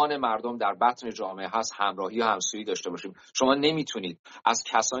زبان مردم در بطن جامعه هست همراهی و همسویی داشته باشیم. شما نمیتونید از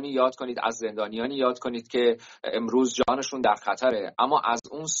کسانی یاد کنید، از زندانیانی یاد کنید که امروز جانشون در خطره، اما از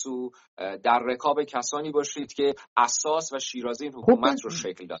اون سو در رکاب کسانی باشید که اساس و شیرازی این حکومت رو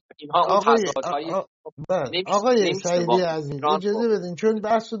شکل داد. اینها اون تضادهای آقای سعیدی عزیز اجازه بدین چون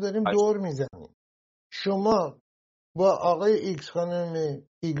بحث رو داریم دور میزنیم. شما با آقای ایکس خانم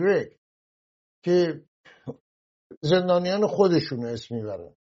ایگرگ که زندانیان خودشون اسم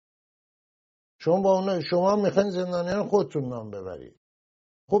میبرن، شما میخواین زندانیان خودتون نام ببرید.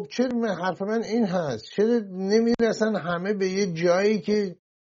 خب چرا حرف من این هست، چرا نمیرسن همه به یه جایی که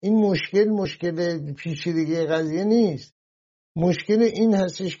این مشکل پیچیدگی قضیه نیست. مشکل این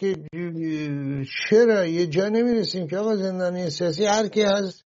هستش که چرا یه جا نمیرسیم که آقا زندانی سیاسی هر کی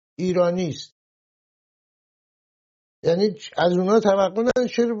هست ایرانی است. یعنی از اونا توقع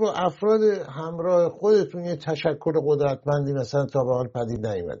ندارید چرا با افراد همراه خودتون یه تشکل قدرتمندی مثلا تا به حال پدید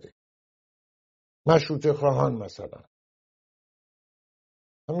نیامده؟ مشروطه خواهان مثلا،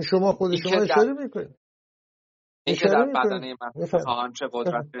 همین شما خود شما اشاره میکنید. اینکه در بدنه مشروطه خواهان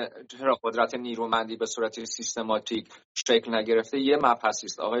چرا قدرت نیرومندی به صورت سیستماتیک شکل نگرفته یه مبحثی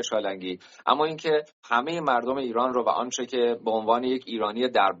است آقای شالنگی، اما اینکه همه مردم ایران رو و آنچه که به عنوان یک ایرانی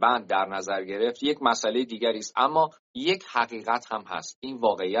دربند در نظر گرفت یک مسئله دیگری است. اما یک حقیقت هم هست، این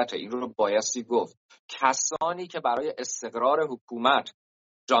واقعیت، این رو بایستی گفت. کسانی که برای استقرار حکومت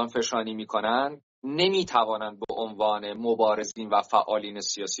جانفشانی میکنن نمیتوانند به عنوان مبارزین و فعالین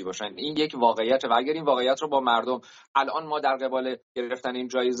سیاسی باشند. این یک واقعیت و اگر این واقعیت رو با مردم الان ما در قبال گرفتن این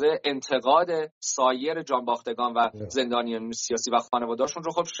جایزه انتقاد سایر جانباختگان و زندانیان سیاسی و خانواده‌هاشون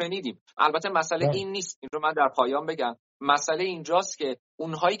رو خب شنیدیم. البته مسئله این نیست، این رو من در پایان بگم، مسئله اینجاست که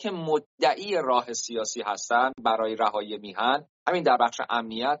اونهایی که مدعی راه سیاسی هستن برای رهایی میهن، همین در بخش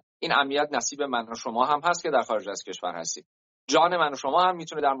امنیت، این امنیت نصیب من و شما هم هست که در خارج از کشور هستیم. جان من و شما هم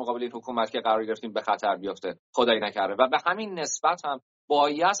میتونه در مقابل این حکومت که قرار گرفتیم به خطر بیفته، خدایی نکرده، و به همین نسبت هم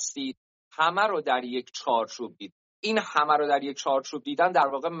بایستی همه رو در یک چارچوب دید. این همه رو در یک چارچوب دیدن در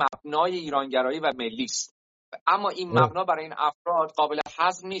واقع مبنای ایرانگرایی و ملی است، اما این مبنا برای این افراد قابل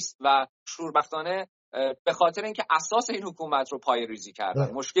هضم نیست و شوربختانه به خاطر اینکه اساس این حکومت رو پایه‌ریزی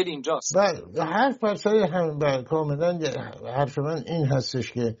کردن. مشکل اینجاست. بله، حرف برسای هم کاملا حرف من این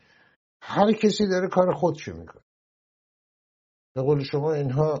هستش که هر کسی داره کار خودشو میکنه. به قول شما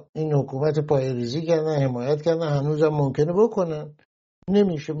اینها این حکومت پایه‌ریزی کردن، حمایت کردن، هنوزم ممکنه بکنن،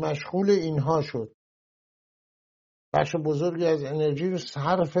 نمیشه مشغول اینها شد. بخش بزرگی از انرژی رو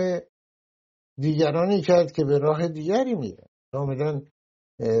صرف دیگرانی کرد که به راه دیگری میرن. کاملا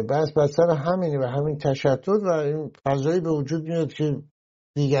بس سر همینه و همین تشتت و این فضایی به وجود میاد که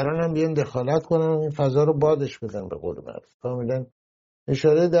دیگران هم بیان دخالت کنن و این فضا رو بادش بدن. به قول معروف کاملا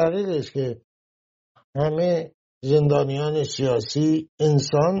اشاره دقیقی است که همه زندانیان سیاسی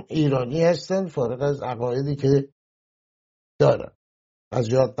انسان ایرانی هستند، فارغ از عقایدی که دارن. از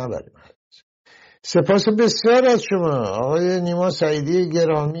یاد نبریم. سپاس بسیار از شما آقای نیما سعیدی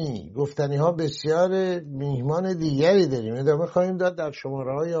گرامی. گفتنی ها بسیار، میهمان دیگری داریم، ادامه خواهیم داد در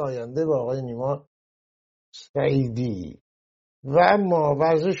شماره های آینده با آقای نیما سعیدی. و اما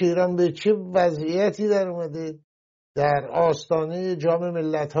ورزش ایران به چه وضعیتی در اومده؟ در آستانه جام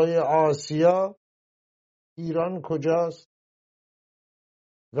ملت‌های آسیا ایران کجاست؟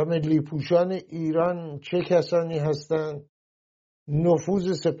 و ملی پوشان ایران چه کسانی هستند؟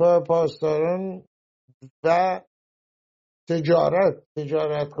 نفوذ سپاه پاسداران و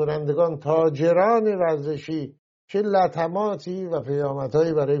تجارت کنندگان، تاجران ورزشی چه لطماتی و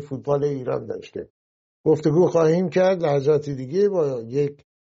پیامدهایی برای فوتبال ایران داشته؟ گفتگو خواهیم کرد لحظاتی دیگه با یک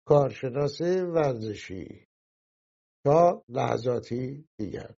کارشناس ورزشی. تا لحظاتی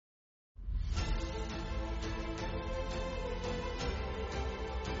دیگر.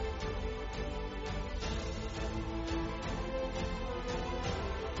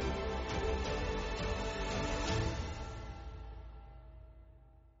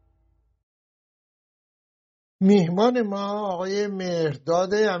 میهمان ما آقای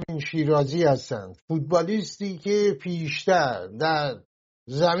مهرداد امین شیرازی هستند، فوتبالیستی که پیشتر در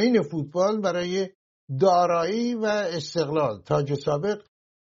زمین فوتبال برای دارایی و استقلال تاج سابق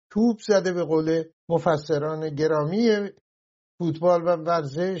توپ زده به قول مفسران گرامی فوتبال و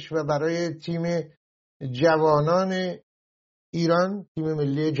ورزش و برای تیم جوانان ایران، تیم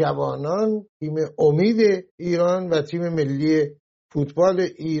ملی جوانان، تیم امید ایران و تیم ملی فوتبال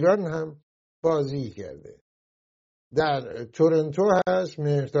ایران هم بازی کرده. در تورنتو هست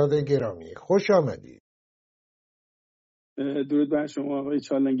مهرداد گرامی. خوش آمدید. درود بر شما آقای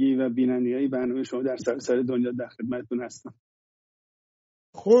چالنگی و بینندگان برنامه شما در سراسر دنیا، در خدمتتون هستم.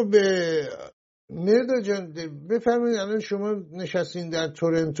 خب مهرداد جان بفرمایید، الان شما نشستین در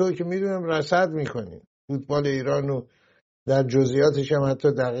تورنتو که میدونم رصد میکنین فوتبال ایران و در جزئیاتش هم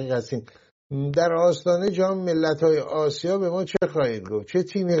حتی دقیق هستین. در آستانه جام ملت‌های آسیا به ما چه خواهید گفت؟ چه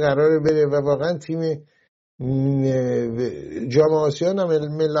تیمی قراره بره و واقعا تیم جام آسیا نه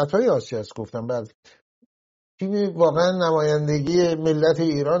ملت‌های آسیا است گفتم، بعد تیمی واقعا نمایندگی ملت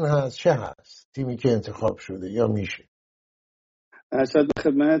ایران هست؟ چه هست تیمی که انتخاب شده یا میشه؟ ارشد به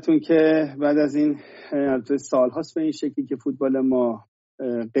خدمتتون که بعد از این سال هاست به این شکلی که فوتبال ما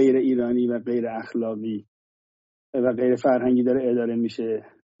غیر ایرانی و غیر اخلاقی و غیر فرهنگی داره اداره میشه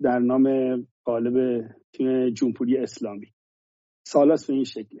در نام قالب تیم جمهوری اسلامی، سال هاست به این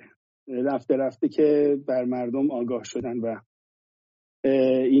شکله. رفته که بر مردم آگاه شدن و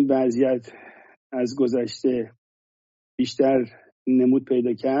این وضعیت از گذشته بیشتر نمود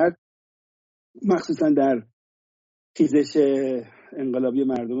پیدا کرد، مخصوصا در خیزش انقلابی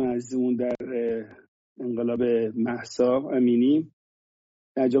مردم عزیزمون در انقلاب مهسا امینی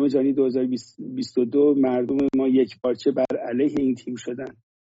در جام جهانی 2022 مردم ما یک پارچه بر علیه این تیم شدن.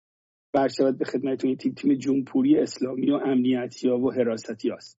 برشبت به خدمتتون، تیم جمهوری اسلامی و امنیتی ها و حراستی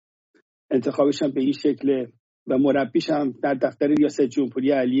هاست. انتخابش هم به این شکل و مربیش هم در دفتر ریاست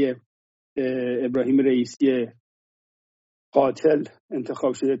جمهوری علی ابراهیم رئیسی قاتل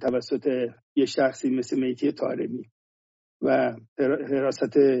انتخاب شده توسط یه شخصی مثل میتی طارمی و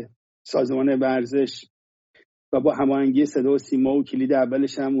حراست سازمان ورزش و با هماهنگی صدا و سیما و کلید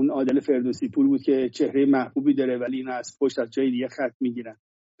اولش هم اون عادل فردوسی پور بود که چهره محبوبی داره ولی اینا از پشت از جای دیگه خط میگیرن.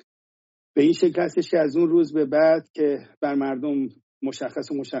 به این شکل هستش که از اون روز به بعد که بر مردم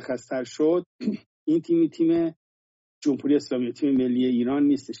مشخص‌تر شد این تیم جمهوری اسلامی، تیم ملی ایران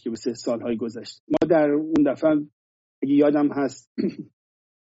نیستش که به 3 سالهای گذشته. ما در اون دفعه اگه یادم هست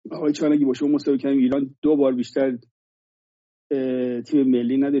آقای چانگی با شما مسابقه کردیم، ایران 2 بار بیشتر تیم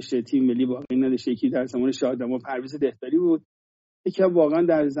ملی نداشته، تیم ملی واقعی نداشته. یکی در زمان شاهدما پرویز دهداری بود، یکی هم واقعا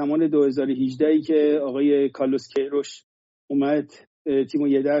در زمان 2018 که آقای کارلوس کیروش اومد تیمو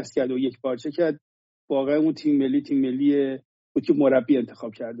یه دست کرد و یک پارچه کرد. واقعا اون تیم ملی بود که مربی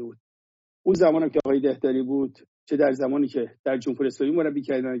انتخاب کرده بود. اون زمانم که آقای دهداری بود، چه در زمانی که در جمهوری اسلامی مربی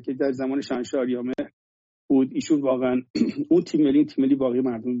کردن که در زمان شاهنشاه آریامه بود، ایشون واقعا اون تیم ملی واقعی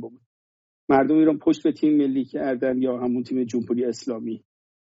مردم بود. مردم ایران پشت به تیم ملی کردن یا همون تیم جمهوری اسلامی.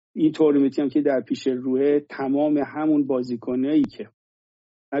 این تورنمنتی هم که در پیش روه تمام همون بازیکنایی که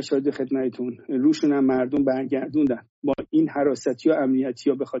اشهاد خدمتتون روشون هم مردم برگردوندن با این حراستی و امنیتی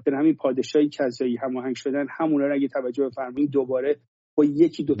ها به خاطر همین پادشاهی کذایی هماهنگ شدن. همونا رو اگه توجه بفرمایید دوباره با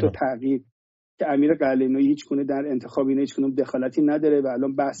 1-2 تا تغییر که امیر قلعه‌نویی هیچ گونه در انتخاب اینا هیچ گونه دخالتی نداره و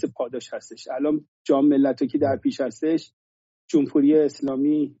الان بحث پاداش هستش. الان جام ملت‌ها که در پیش هستش، جمهوری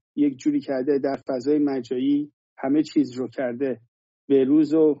اسلامی یک جوری کرده در فضای مجازی همه چیز رو کرده به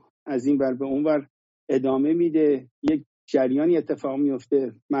روز و از این ور به اون ور ادامه میده. یک جریانی اتفاق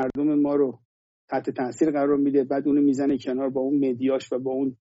میفته، مردم ما رو تحت تاثیر قرار میده، بعد اونو میزنه کنار با اون مدیاش و با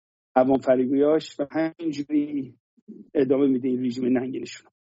اون عوام فریبیاش و همینجوری ادامه میده این رژیم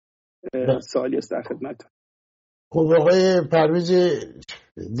ننگینشون. سوالی است در خدمتتون. خب آقای پرویز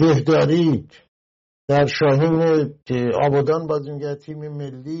دهداری در شاهین آبادان بازی می‌کرد، تیم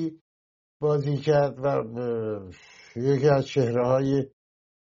ملی بازی کرد و یکی از چهره‌های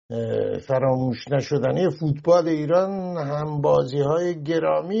فراموش نشدنی فوتبال ایران، هم بازی‌های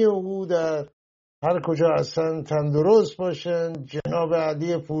گرامی او در هر کجا هستن تندرست باشن، جناب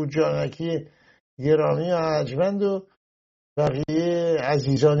علی پورجانکی گرامی و ارجمند و بقیه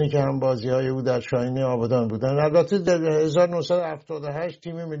عزیزانی که هم بازی‌های او در شاهین آبادان بودن. البته در 1978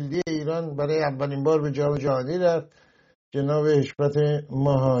 تیم ملی ایران برای اولین بار به جام جهانی رفت. جناب حشمت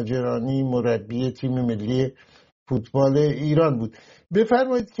مهاجرانی مربی تیم ملی فوتبال ایران بود.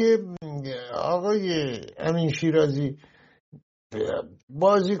 بفرمایید که آقای امین شیرازی،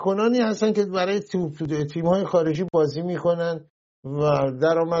 بازیکنانی هستن که برای تیم‌های خارجی بازی میکنن و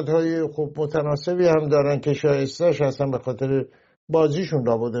درآمدهای خوب متناسبی هم دارن که شایسته‌اش هستن، به خاطر بازیشون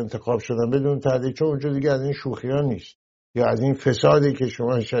لابد انتخاب شدن بدون تردید، چون اونجا دیگه از این شوخیان نیست یا از این فسادی که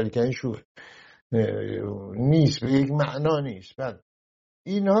شما اشاره کردین شوخی نیست، به یک معنا نیست. بعد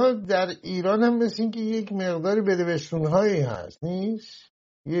اینها در ایران هم مثل این که یک مقداری بدبستون‌هایی هست، نیست؟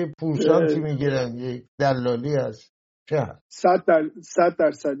 یه پورسانتی میگیرن، یک دلالی هست. چه هست؟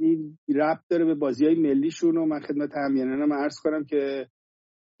 100% این ربط داره به بازی‌های ملیشون و من خدمت همینانم عرض کنم که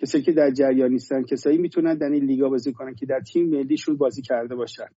کسایی که در جریان نیستن، کسایی میتونن در این لیگا بازی کنن که در تیم ملیشون بازی کرده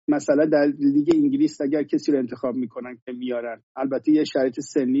باشن. مثلا در لیگ انگلیس اگر کسی رو انتخاب میکنن که میارن، البته یه شرایط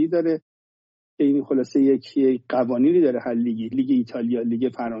سنی داره که این خلاصه یک قوانینی داره هر لیگی، لیگ ایتالیا،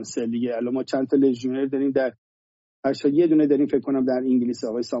 لیگ فرانسه، لیگ الان ما چند تا لژیونر داریم در یه دونه داریم فکر کنم در انگلیس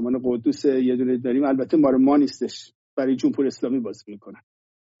آقای سامان قدوس، یه دونه داریم البته ما نیستش، برای جمهوری اسلامی بازی میکنن.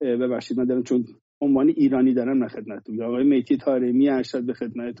 ببخشید من دارم چون عنوان ایرانی دارم من خدمتتون. آقای میتی طارمی ارشد به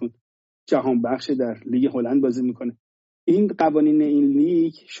خدمتتون جهان بخش در لیگ هلند بازی میکنه. این قوانین این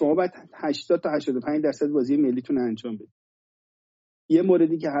لیگ شما باید 80 تا 85% بازی ملیتون انجام بدید. یه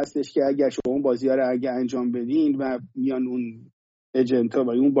موردی که هستش که اگر شما بازی‌ها رو اگه انجام بدین و میان اون ایجنت‌ها و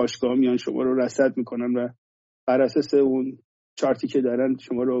اون باشگاه‌ها میان شما رو رصد میکنن و بر اساس اون چارتی که دارن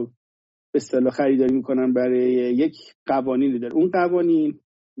شما رو به اصطلاح خریداری میکنن برای یک قوانینی داره. اون قوانین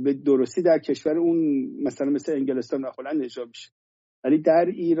به درستی در کشور اون مثلا مثل انگلستان و هلند اجرا میشه، ولی در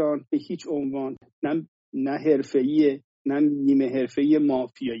ایران به هیچ عنوان نه حرفه‌ایه نه نیمه حرفه‌ای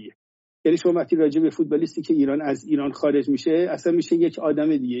مافیاییه. یعنی شما وقتی راجع به فوتبالیستی که از ایران خارج میشه اصلا میشه یک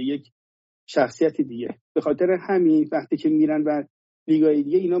آدم دیگه، یک شخصیت دیگه. به خاطر همین وقتی که میرن و لیگای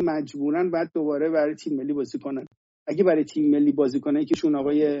دیگه اینا مجبورن بعد دوباره برای تیم ملی بازی کنن. اگه برای تیم ملی بازی کنه یکیشون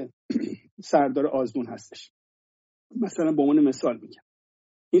آقای سردار آزمون هستش. مثلا به عنوان مثال میگم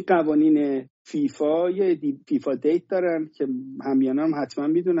این قوانین فیفا دیت دارن که همیانان هم حتما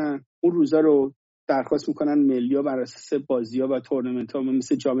میدونن. اون روزا رو درخواست میکنن ملی‌ها بر اساس بازی‌ها و تورنمنت‌ها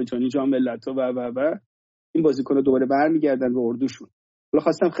مثل جام جهانی، جام ملت‌ها و این بازیکن‌ها دوباره برمیگردن به اردوشون. حالا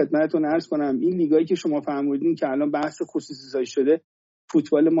خواستم خدمتتون عرض کنم این لیگایی که شما فرمودین که الان بحث خصوصی‌سازی شده،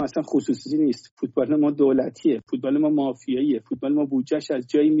 فوتبال ما اصلا خصوصی نیست، فوتبال ما دولتیه، فوتبال ما مافیاییه، فوتبال ما بودجه‌اش از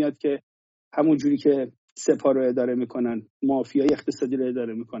جایی میاد که همون جوری که سپاه رو اداره میکنن مافیای اقتصادی رو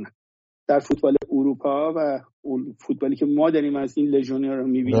اداره میکنن. در فوتبال اروپا و اون فوتبالی که ما داریم از این لژیونر رو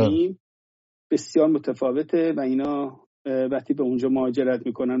میبینیم بسیار متفاوته و اینا وقتی به اونجا مهاجرت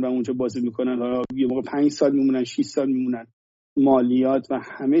میکنن و اونجا بازی میکنن حالا یه موقع 5 سال میمونن، 6 سال میمونن، مالیات و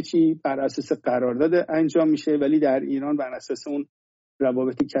همه چی بر اساس قرارداد انجام میشه، ولی در ایران بر اساس اون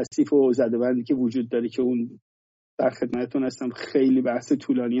روابط کثیف و زده‌بندی که وجود داره که اون در خدمتتون هستم خیلی بحث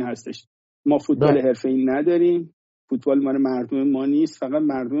طولانی هستش. ما فوتبال حرفه‌ای نداریم، فوتبال مال مردم ما نیست، فقط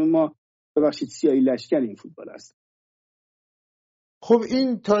مردم ما ببخشید سیاهی لشکر این فوتبال است. خب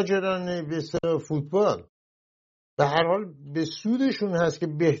این تاجران به فوتبال به هر حال به سودشون هست که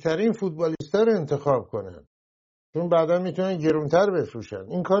بهترین فوتبالیستا رو انتخاب کنن، چون بعدا میتونن گرونتر بفروشن.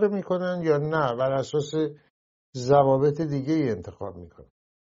 این کارو میکنن یا نه بر اساس ضوابط دیگه ای انتخاب میکنن؟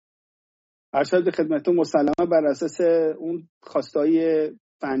 ارشد خدمتتون مسلما بر اساس اون خواستای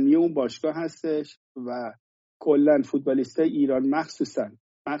فنی اون باشگاه هستش و کلا فوتبالیستای ایران مخصوصا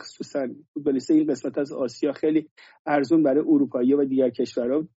فوتبالیستای این قسمت از آسیا خیلی ارزون برای اروپایی و دیگر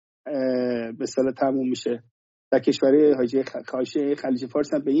کشورها به اصطلاح تموم میشه. در کشورهای حاشیه خلیج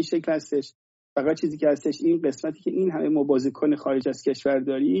فارس هم به این شکل هستش. فقط چیزی که هستش این قسمتی که این همه ما بازیکن خارج از کشور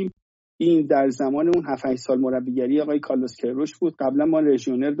داریم، این در زمان اون 7-8 سال مربیگری آقای کارلوس کیروش بود. قبلا ما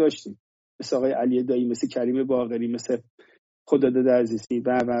رژیونر داشتیم مثل آقای علی دایی، مثل کریم باقری، مثل خداداد عزیزی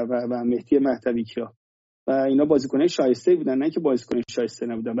و مهدی مهدوی‌کیا و اینا بازیکنان شایسته بودن، نه که بازیکن شایسته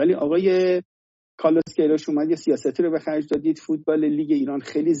نبودن. ولی آقای کارلوس کیروش اومد یه سیاستی رو به خرج دادید. فوتبال لیگ ایران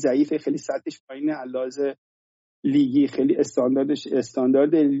خیلی ضعیفه، خیلی سطحش پایینه، علاوه لیگی خیلی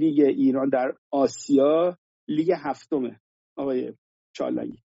استاندارد لیگ ایران در آسیا لیگ 7م آقای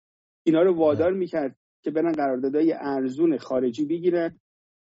چالنگی. اینا رو وادار میکرد که برن قراردادهای ارزون خارجی بگیرن،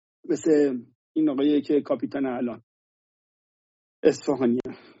 مثل این آقایی که کاپیتان الان اصفهانی،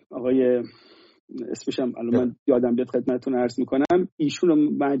 آقای اسمش هم الان من یادم بیاد خدمتتون عرض میکنم، ایشون رو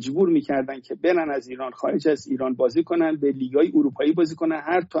مجبور میکردن که برن از ایران خارج از ایران بازی کنن، به لیگ‌های اروپایی بازی کنن،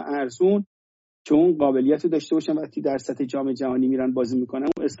 هر تا ارزون که اون قابلیت رو داشته باشن وقتی در سطح جام جهانی میرن بازی میکنن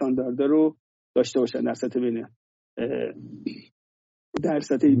اون استاندارد رو داشته باشن، در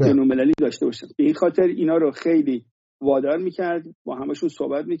سطح بین‌المللی داشته باشن. به این خاطر اینا رو خیلی وادار میکرد، با همشون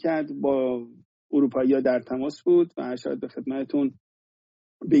صحبت میکرد، با اروپایی‌ها در تماس بود و شاید به خدمتتون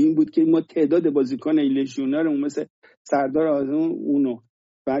به این بود که ما تعداد بازیکن لژیونرمون مثل سردار آزمون اونو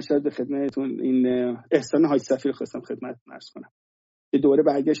و شاید به خدمتتون این احسان حاج سفیر خواستم خدمتتون عرض کنم که دوره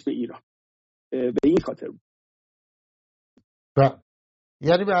برگشت به ایران به این خاطر بود.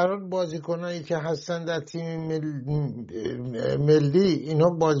 یعنی به هر حال بازیکنایی که هستن در تیم ملی اینا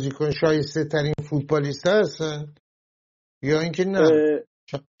بازیکن شایسته ترین فوتبالیست هستن یا اینکه نه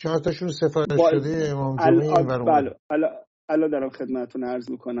 4 تاشون سفارش شده امام جمعه این بله الان دارم خدمتتون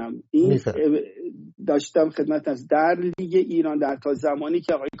عرض میکنم. این داشتم خدمت از در لیگ ایران در تا زمانی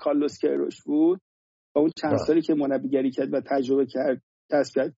که آقای کارلوس کیروش بود و اون چند سالی که مربیگری کرد و تجربه کرد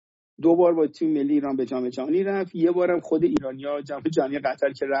کسب کرد، 2 بار با تیم ملی ایران به جام جهانی رفت، 1 بارم خود ایرانی‌ها جام جهانی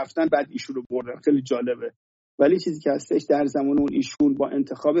قطر که رفتن بعد ایشون رو بردن. خیلی جالبه. ولی چیزی که هستش در زمان اون ایشون با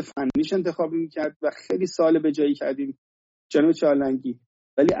انتخاب فنیش انتخاب می‌کرد و خیلی سال به جایی کردیم جناب چهارلنگی.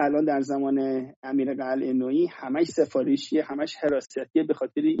 ولی الان در زمان امیر قلعه نویی همش سفارشیه، همش حراسیه، به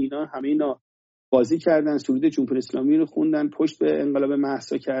خاطر اینا همه اینا بازی کردن، سرود جمهوری اسلامی رو خوندن، پشت به انقلاب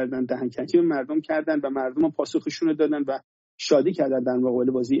مهسا کردن، دهنکجی به مردم کردن و مردم پاسخشون رو دادن و شادی کردن در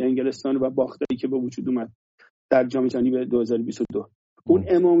مقابل بازی انگلستان و باختایی که به وجود اومد در جام جهانی به 2022. اون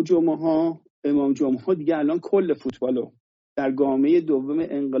امام جمعه ها دیگه الان کل فوتبالو در گامه دوم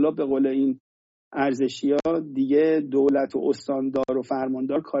انقلاب به قول این ارزشی‌ها دیگه دولت و استاندار و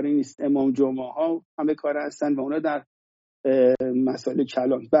فرماندار کاری نیست، امام جمعه ها همه کار هستن و اونا در مسائل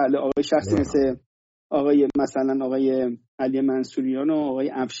کلان. بله آقای شخصی مثل مثلا آقای علی منصوریان و آقای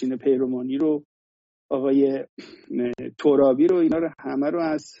افشین پیروانی رو، آقای ترابی رو، اینا رو همه رو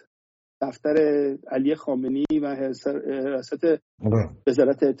از دفتر علی خامنه‌ای و حراست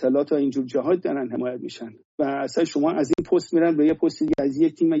وزارت اطلاعات و اینجور جهات دارن حمایت میشن و اصلا شما از این پست میرن به یه پست دیگه، از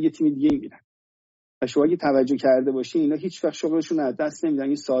یک تیم یه تیم دیگه میرن و شما اگه توجه کرده باشین اینا هیچ وقت شغلشون از دست نمیدن.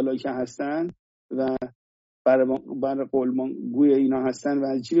 این سالایی که هستن و برای قولگوی اینا هستن و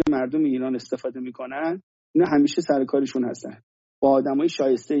از جیب مردم ایران استفاده میکنن، اینا همیشه سر کارشون هستن، با آدمای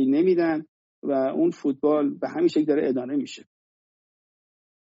شایسته ای نمیدن و اون فوتبال به همین شکل داره ادامه میشه.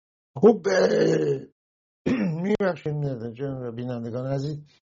 خب میبخشید جناب بینندگان عزیز،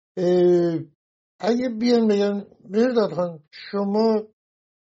 اگه بیان بگن مهرداد خان شما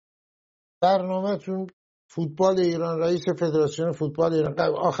برنامه‌تون فوتبال ایران، رئیس فدراسیون فوتبال ایران،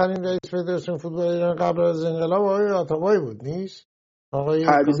 آخرین رئیس فدراسیون فوتبال ایران قبل از انقلاب آقای آتابایی بود نیست؟ آقای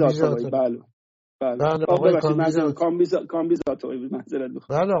پرویز کامبیز آتابایی. آتابایی. بله آقای کامبیز آتابایی بود، معذرت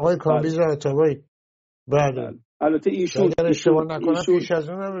میخوام. بله آقای کامبیز آتابایی. بله. البته ایشون اگر اشتباه نکنم پیش از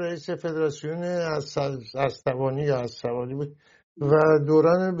اون هم رئیس فدراسیون اسطوانی یا اسطوانی بود و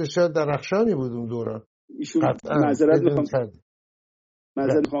دوران بسیار درخشانی بود اون دوران. ایشون قطعا معذرت میخوام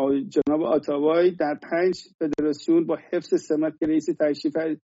جناب آتابایی در 5 فدراسیون با حفظ سمت که رئیس تشریف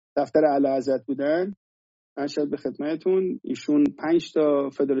دفتر اعلیحضرت بودن، من شاید به خدمتتون، ایشون 5 تا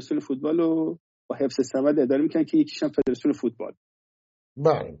فدراسیون فوتبال رو با حفظ سمت اداره میکنن که یکیش هم فدراسیون فوتبال.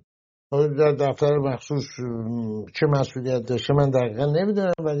 بله. در دفتر مخصوص چه مسئولیت داشته من دقیقا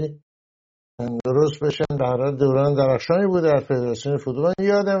نمیدونم، ولی درست بشن در دوران درخشانی بود در فدراسیون فوتبال.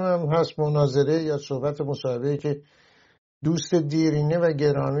 یادم هم هست مناظره یا صحبت مصاحبه‌ای که دوست دیرینه و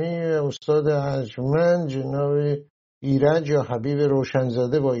گرامی استاد ارجمند جناب ایرج یا حبیب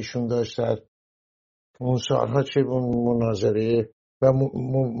روشنزاده با ایشون داشت در اون سالها، چه اون مناظره و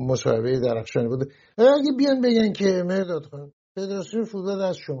مصاحبه درخشانی بود. اگه بیان بگن که مهرداد خان فدراسیون فوتبال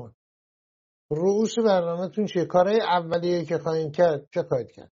از شما، رؤوس برنامه‌تون چیه؟ کارهای اولیه که خواهید کرد چه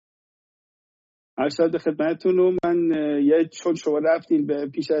خواهید کرد؟ ارشد خدمتتون رو من چون شما رفتین به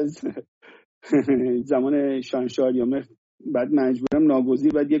پیش از زمان شاهنشاهریامه، بعد مجبورم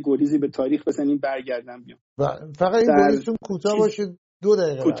ناگزیر بعد یه گریزی به تاریخ بزنیم برگردم بیام. فقط این گریزتون کوتاه باشه، 2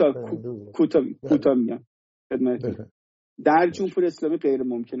 دقیقه. کوتاه میگم خدمتتون. در جمهوری اسلامی غیر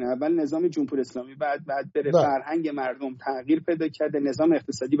ممکنه. اول نظام جمهوری اسلامی بعد بره فرهنگ مردم تغییر پیدا کرده، نظام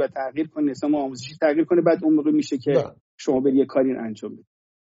اقتصادی بعد تغییر کنه، نظام آموزشی تغییر کنه، بعد اون موقع میشه که شما بری یه کاری انجام بدید.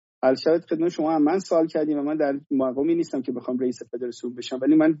 البته خدمت شما هم من سوال کردیم و من در مقامی نیستم که بخوام رئیس فدراسیون بشم،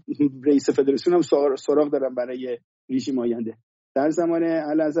 ولی من رئیس فدراسیون هم سراغ دارم برای رژیم آینده. در زمان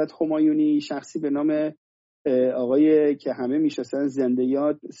اعلیحضرت همایونی شخصی به نام آقای که همه میشناسن زنده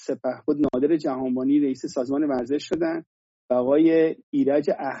یاد سپهبد نادر جهانبانی رئیس سازمان ورزش شدن و آقای ایرج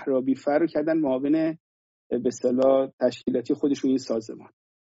اهرابی فر رو کردن معاون به اصطلاح تشکیلاتی خودشون این سازمان.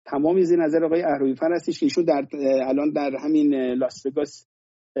 تمام زیر نظر آقای اهرابی فر هستش که ایشون الان در همین لاس وگاس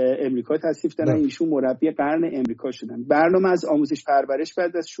امریکا تشریف دارن. ایشون مربی قرن امریکا شدن. برنامه از آموزش پرورش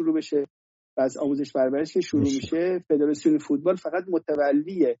بعد از شروع بشه و از آموزش پرورش که شروع میشه، فدراسیون فوتبال فقط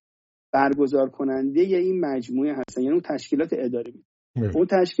متولی برگزار کننده این مجموعه هستن، یعنی اون تشکیلات اداری میده. اون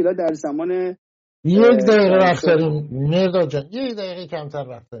تشکیلات در زمان 1 دقیقه وقت داریم مهرداد جان، 1 دقیقه کمتر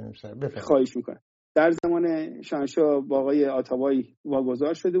وقت داریم سر بفرمایید. خواهش میکنم. در زمان شاهنشاه با آقای آتابایی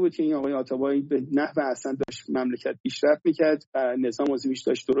واگذار شده بود که این آقای آتابایی به نحو احسن داشت مملکت پیشرفت میکرد و نظام آموزشیش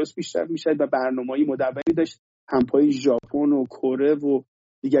داشت درست پیشرفت میشد و برنامه‌ای مدونی داشت همپای ژاپن و کره و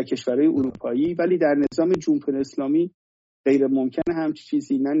دیگر کشورهای اروپایی، ولی در نظام جمهوری اسلامی غیر ممکنه همچین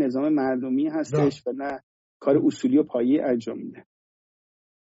چیزی، نه نظام مردمی هستش و نه کار اصولی و پایه‌ای انجام میده.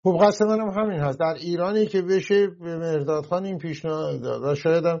 خب قصد منم همین هست، در ایرانی که بشه به مهرداد خان این پیشنهاد داد و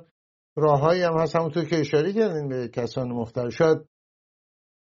شاید هم راههایی هم هست همونطور که اشاره کردین به کسان مختلف. شاید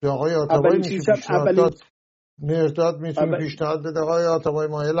به آقای آتابایی میشه پیشنهاد داد، مهرداد میتونه پیشنهاد بده آقای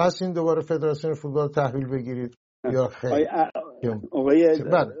آتابایی مایل هستین دوباره فدراسیون فوتبال تحویل بگیرید یا خیر؟ آقای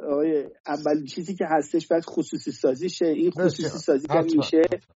اول چیزی که هستش باید خصوصی سازی شه. این خصوصی سازی که میشه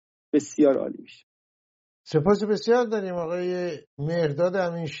بسیار عالی میشه. سپاس بسیار داریم آقای مهرداد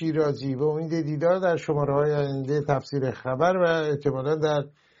امین شیرازی. به امید دیدار در شماره‌های آینده تفسیر خبر و احتمالاً در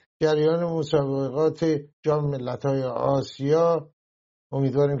جریان مسابقات جام ملت‌های آسیا.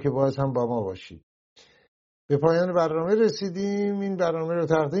 امیدواریم که باز هم با ما باشید. به پایان برنامه رسیدیم. این برنامه رو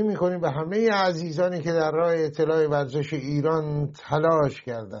تقدیم می‌کنیم به همه عزیزانی که در راه اطلاع ورزش ایران تلاش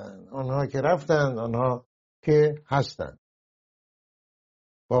کردند، آنها که رفتند، آنها که هستند.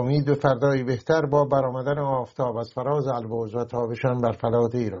 با امید به فردایی بهتر با برآمدن آفتاب از فراز البرز و تابشان بر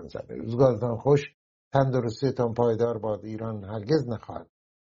فلات ایران زده. روزگارتان خوش، تندرستیتان پایدار باد. ایران هرگز نخواهد